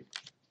see.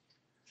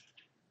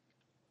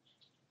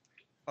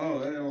 Oh,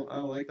 I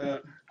don't like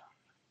that.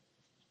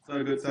 It's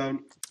not a good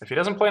sound. If he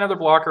doesn't play another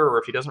blocker, or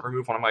if he doesn't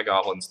remove one of my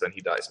goblins, then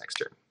he dies next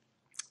turn.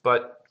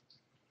 But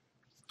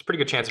it's a pretty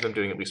good chance of him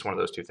doing at least one of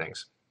those two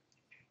things.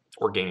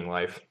 Or gaining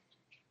life.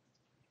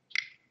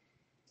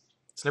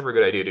 It's never a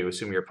good idea to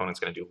assume your opponent's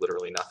going to do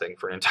literally nothing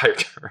for an entire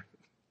turn.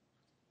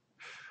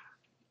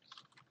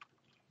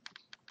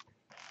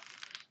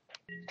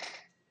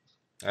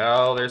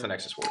 Oh, there's the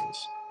Nexus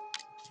Wardens.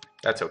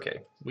 That's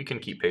okay. We can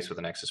keep pace with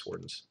the Nexus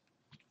Wardens.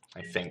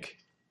 I think.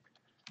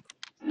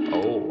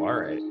 Oh,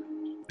 alright.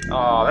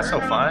 Oh, that's so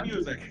fun.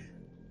 Music.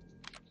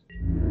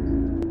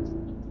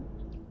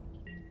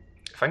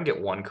 If I can get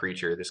one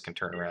creature, this can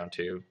turn around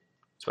too.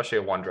 Especially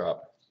a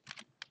 1-drop.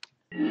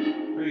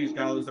 These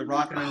goblins are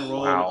rocking and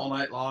rolling all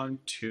night long.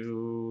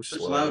 Too Such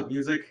slow. loud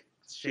music.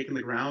 It's shaking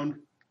the ground.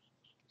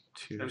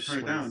 2 turn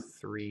it down.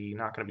 3.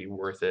 Not going to be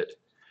worth it.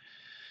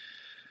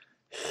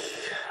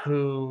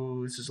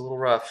 Ooh, this is a little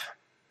rough.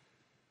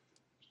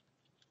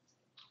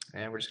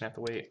 And we're just going to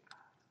have to wait.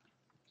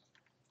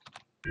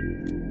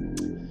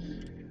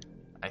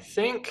 I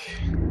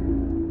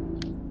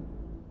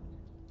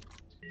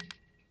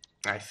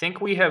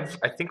think we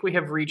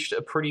have reached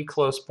a pretty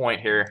close point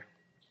here.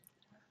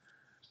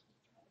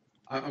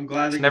 I'm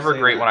glad It's that never you say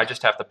great that. when I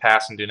just have to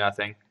pass and do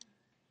nothing.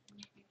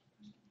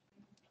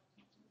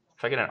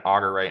 If I get an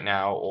Augur right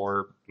now,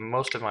 or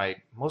most of my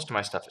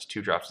stuff is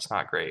 2-drops, it's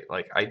not great.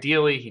 Like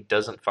ideally, he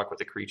doesn't fuck with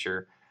the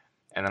creature,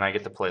 and then I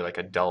get to play like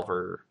a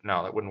Delver.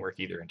 No, that wouldn't work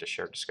either into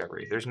Shared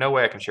Discovery. There's no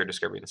way I can Shared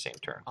Discovery in the same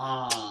turn.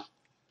 Ah,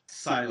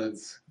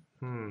 silence.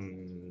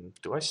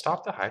 Do I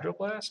stop the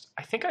Hydroblast?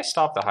 I think I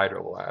stop the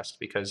Hydroblast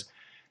because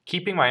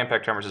keeping my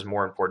Impact Tremors is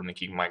more important than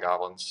keeping my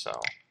Goblins. So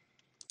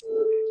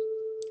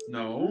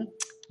No.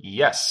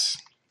 yes.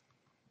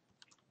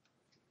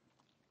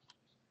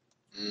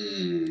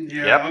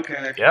 Yeah. Yep.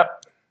 Okay.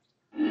 Yep.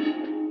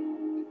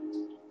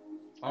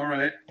 All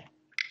right.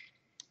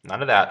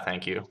 None of that,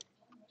 thank you.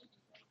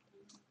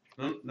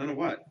 None of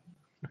what?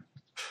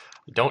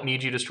 Don't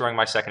need you destroying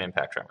my second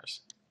Impact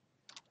Tremors.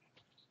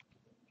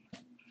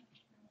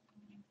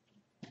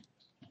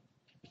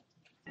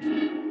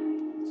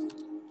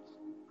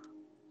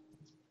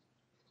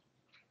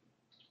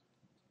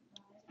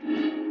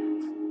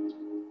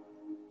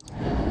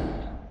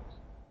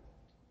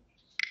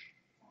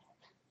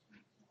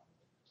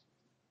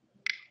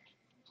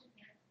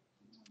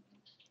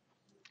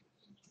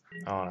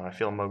 Oh no, I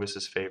feel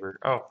Mogus's favor.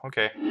 Oh,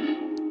 okay.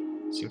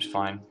 Seems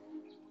fine.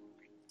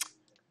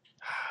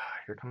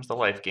 Here comes the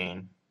life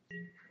gain.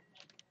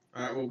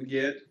 All right. What we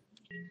get?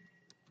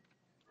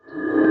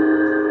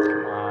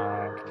 Come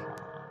on, come on.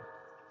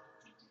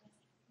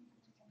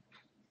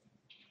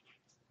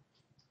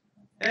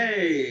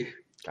 Hey,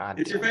 God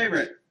it's your damn it.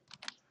 favorite.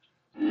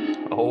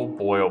 Oh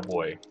boy, oh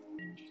boy.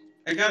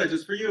 I got it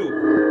just for you.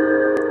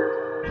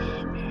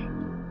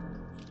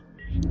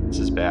 This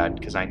is bad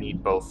because I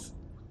need both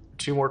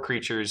 2 more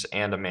creatures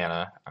and a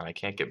mana, and I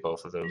can't get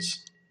both of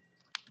those.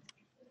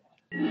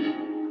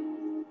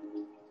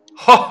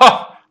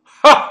 Ha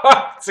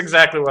ha! That's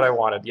exactly what I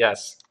wanted,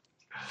 yes.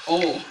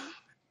 Oh.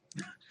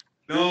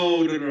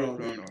 No.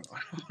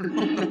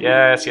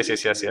 Yes, yes,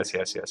 yes, yes, yes,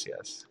 yes, yes,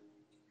 yes.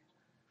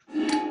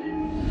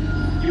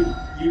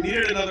 You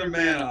needed another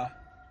mana.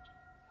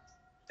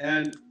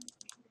 And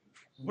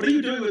what are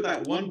you doing with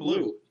that 1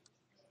 blue?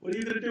 What are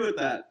you gonna do with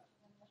that?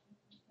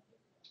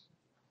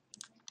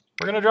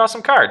 We're gonna draw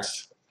some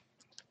cards.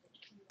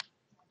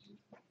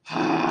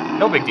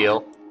 No big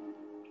deal.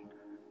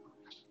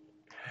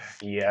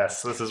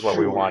 Yes, this is what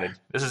we Sure. wanted.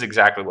 This is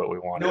exactly what we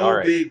wanted. No All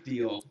right. big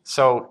deal.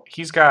 So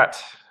he's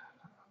got.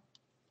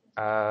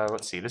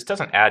 Let's see. This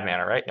doesn't add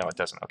mana, right? No, it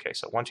doesn't. Okay,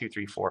 so 1, 2,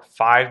 3, 4,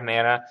 5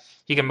 mana.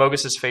 He can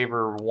Mogus's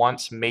favor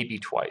once, maybe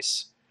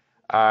twice.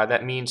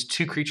 That means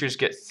 2 creatures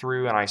get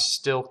through, and I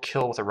still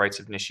kill with a Rites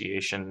of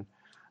Initiation.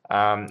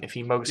 If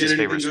he Mogus's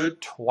anything favors good with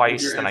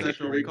twice, your then I get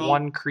Ancestral Recall?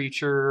 1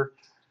 creature,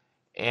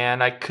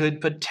 and I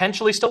could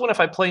potentially still win if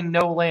I play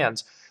no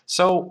lands.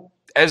 So,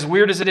 as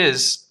weird as it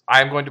is,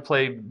 I'm going to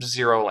play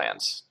 0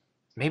 lands.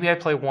 Maybe I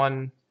play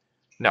 1.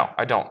 No,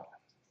 I don't.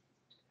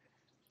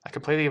 I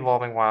could play the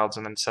Evolving Wilds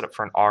and then set up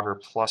for an Augur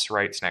plus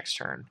Rites next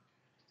turn.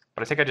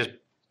 But I think I just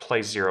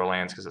play 0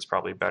 lands because it's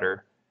probably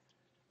better.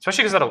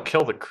 Especially because that'll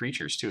kill the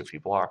creatures too if he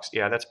blocks.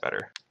 Yeah, that's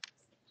better.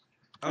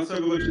 I also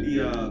have a bunch of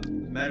the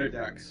meta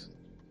decks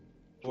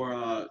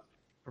for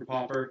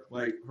Pauper,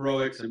 like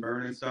Heroics and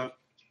Burn and stuff.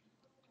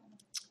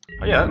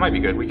 Oh yeah, that might be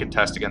good. We could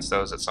test against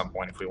those at some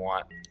point if we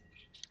want.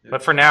 Yep.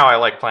 But for now, I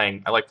like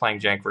playing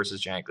Jank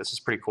versus Jank. This is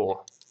pretty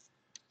cool.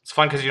 It's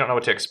fun because you don't know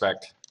what to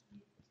expect.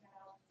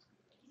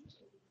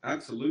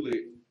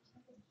 Absolutely.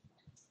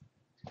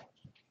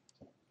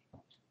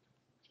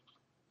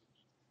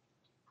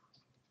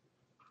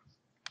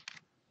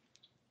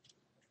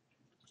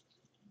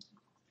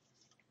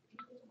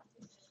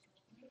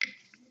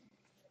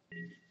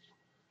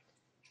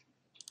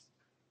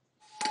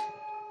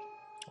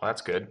 Well,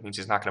 that's good. Means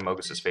he's not going to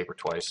Mogus's favor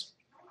twice.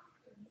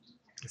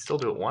 Can still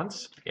do it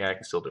once? Yeah, I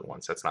can still do it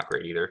once. That's not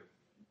great either.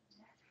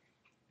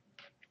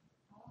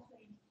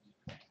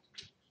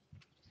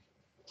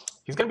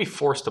 He's going to be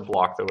forced to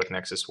block, though, with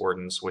Nexus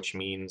Wardens, which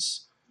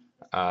means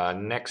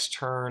next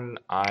turn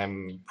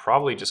I'm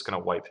probably just going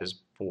to wipe his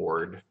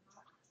board,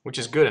 which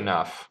is good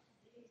enough.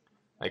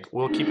 Like,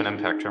 we'll keep an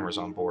Impact Tremors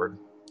on board.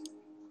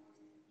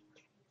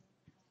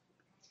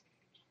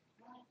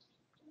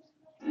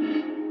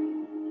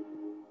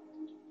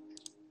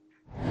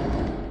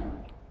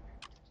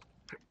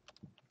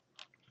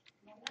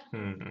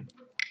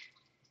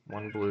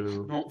 One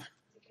blue, Nope.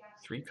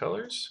 3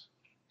 colors?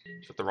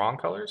 Is it the wrong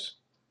colors?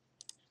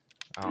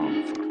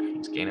 Oh, fuck.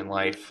 He's gaining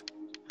life.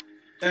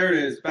 There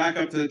it is. Back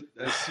up to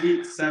a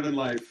sweet 7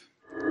 life.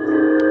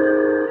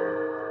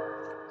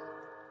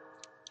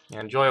 Yeah,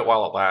 enjoy it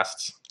while it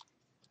lasts.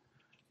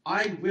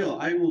 I will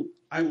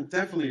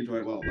definitely enjoy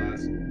it while it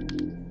lasts.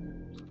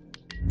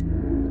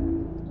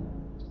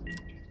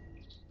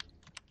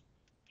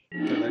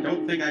 Because I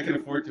don't think I can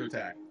afford to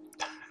attack.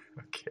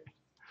 Okay.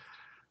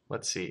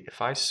 Let's see.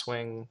 If I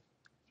swing...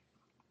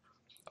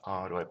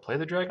 Oh, do I play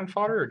the Dragon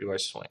Fodder or do I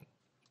swing?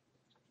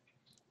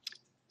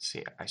 Let's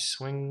see, I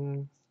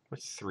swing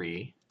with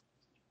 3.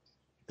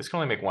 This can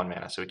only make 1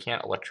 mana, so we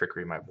can't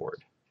Electrickery my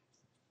board.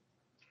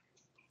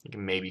 You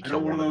can maybe I kill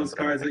know one of them, those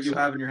but I don't cards that think you so.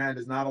 have in your hand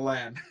is not a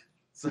land.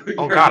 So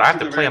Oh your god, I have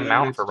to options are play a very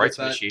mountain limited for to Rites just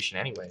of that Initiation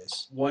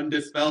anyways. one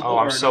Dispel Oh,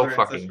 or I'm so another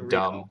fucking Ancestral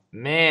dumb. Recall.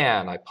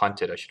 Man, I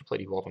punted. I should have played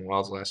Evolving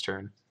Wells last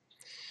turn.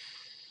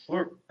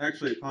 Or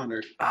actually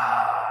Ponder.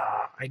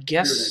 I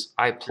guess Preordain.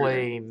 I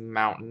play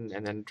Mountain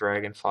and then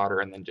Dragon Fodder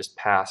and then just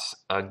pass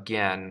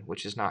again,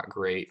 which is not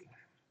great.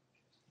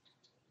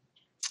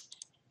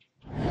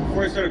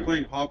 Before I started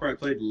playing Pauper, I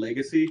played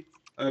Legacy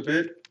a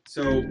bit.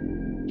 So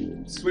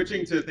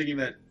switching to thinking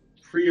that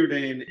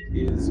Preordain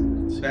is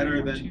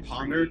better than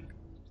Ponder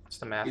What's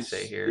the math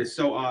say here? is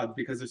so odd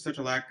because there's such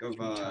a lack of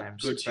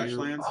Times good 2. fetch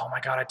lands. Oh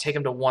my god, I take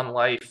him to 1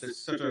 life. There's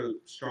such a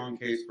strong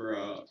case for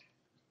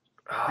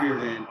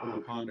Preordain over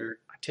Ponder.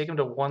 I take him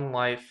to 1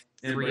 life,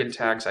 And 3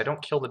 Brainstorm. attacks. I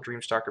don't kill the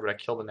Dreamstalker, but I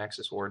kill the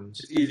Nexus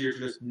Wardens. It's easier to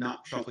just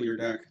not shuffle your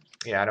deck.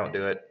 Yeah, I don't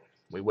do it.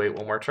 We wait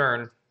 1 more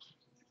turn.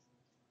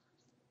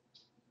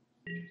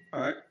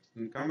 Alright,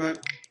 in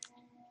combat.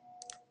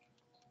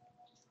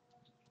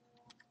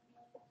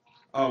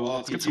 Oh, well, I'll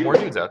Let's get teach some you. more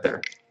dudes out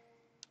there.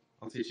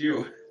 I'll teach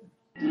you.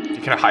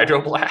 You can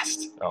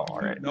Hydroblast? Oh,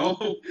 alright.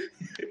 No.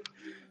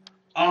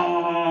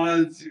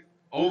 Oh, it's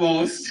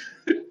almost.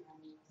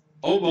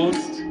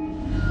 Almost.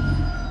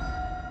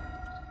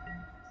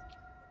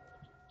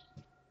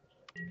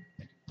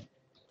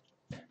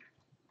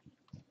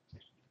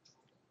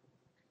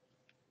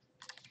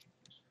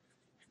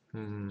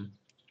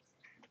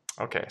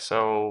 Okay,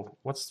 so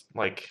what's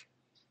like...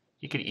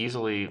 You could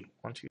easily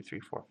 1, 2, 3,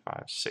 4,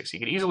 5, 6. You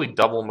could easily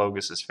double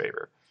Mogus's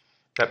favor.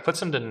 That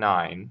puts him to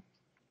 9,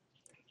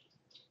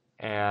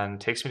 and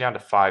takes me down to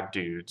 5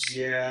 dudes.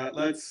 Yeah,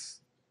 let's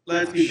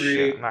Oh, be shit,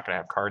 greedy. I'm not gonna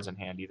have cards in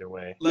hand either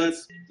way.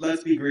 Let's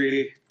be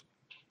greedy.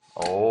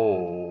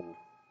 Oh,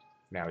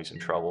 now he's in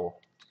trouble.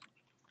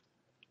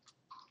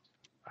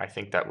 I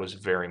think that was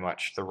very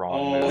much the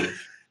wrong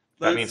move.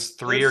 That means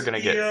 3 are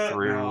gonna get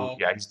through. No.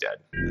 Yeah, he's dead,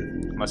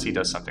 unless he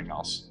does something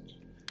else.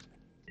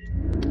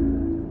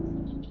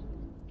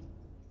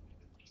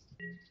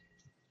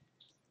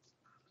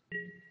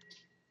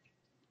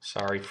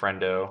 Sorry,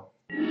 friendo,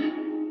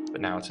 but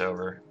now it's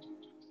over.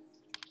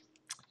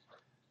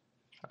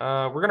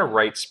 We're going to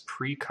Rites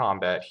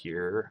pre-combat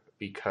here,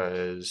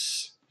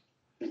 because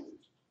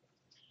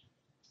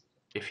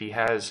if he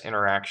has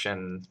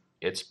interaction,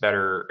 it's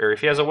better, or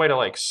if he has a way to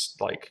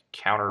like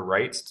counter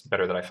Rites, it's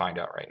better that I find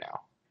out right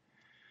now.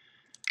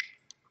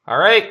 All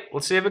right,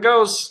 let's see if it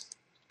goes.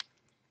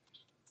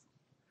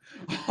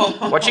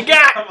 What you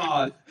got? Come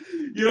on.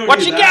 You don't What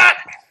need you that.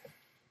 got?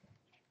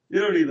 You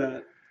don't need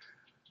that.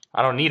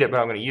 I don't need it, but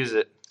I'm going to use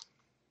it.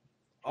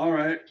 All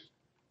right.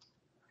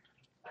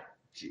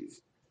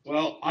 Jeez.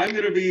 Well, I'm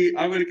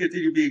gonna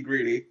continue being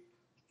greedy.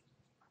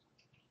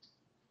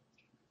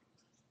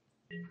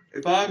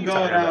 If I'm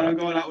going out, I'm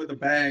going out with a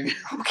bang.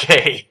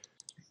 Okay.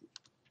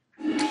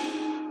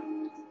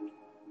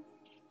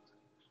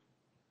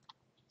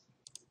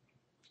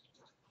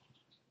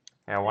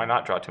 Yeah, why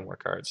not draw 2 more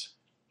cards?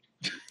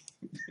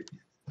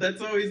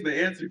 That's always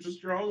the answer.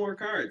 Just draw more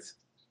cards.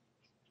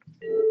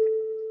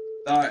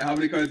 All right, how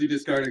many cards are you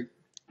discarding?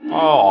 Oh,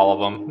 all of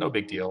them. No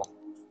big deal.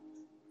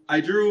 I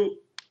drew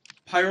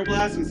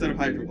Pyroblast instead of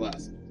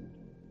Hydroblast.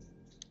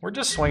 We're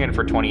just swinging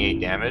for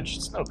 28 damage.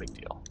 It's no big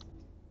deal.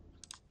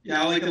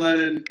 Yeah, I only can let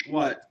in,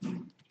 what?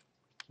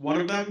 One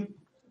of them?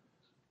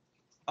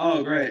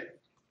 Oh, great.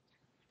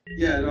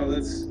 Yeah, no,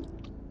 that's...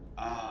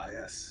 Ah,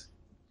 yes.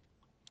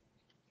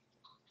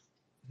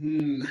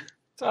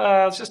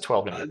 It's just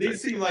 12 minutes.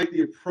 These seem like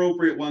the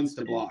appropriate ones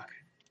to block.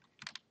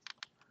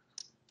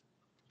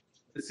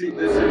 This seems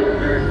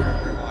very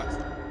appropriate blocks.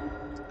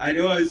 I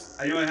knew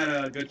I had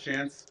a good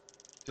chance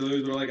to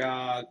lose, but like,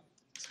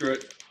 screw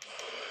it.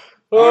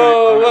 Oh,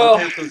 All right, well. I'll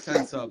take those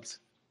 10 subs.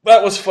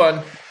 That was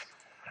fun.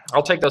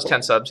 I'll take those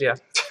 10 subs, yeah.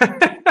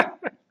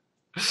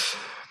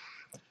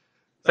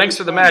 Thanks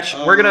for the match.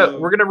 We're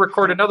gonna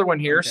record another one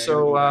here, okay,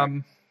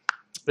 so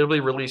It'll be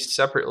released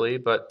separately,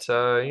 but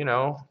you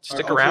know,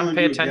 stick I'll around, challenge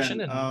pay you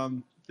attention, again.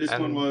 and This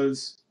one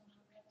was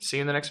see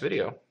you in the next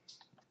video.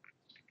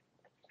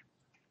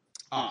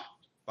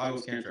 5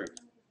 was cantrip.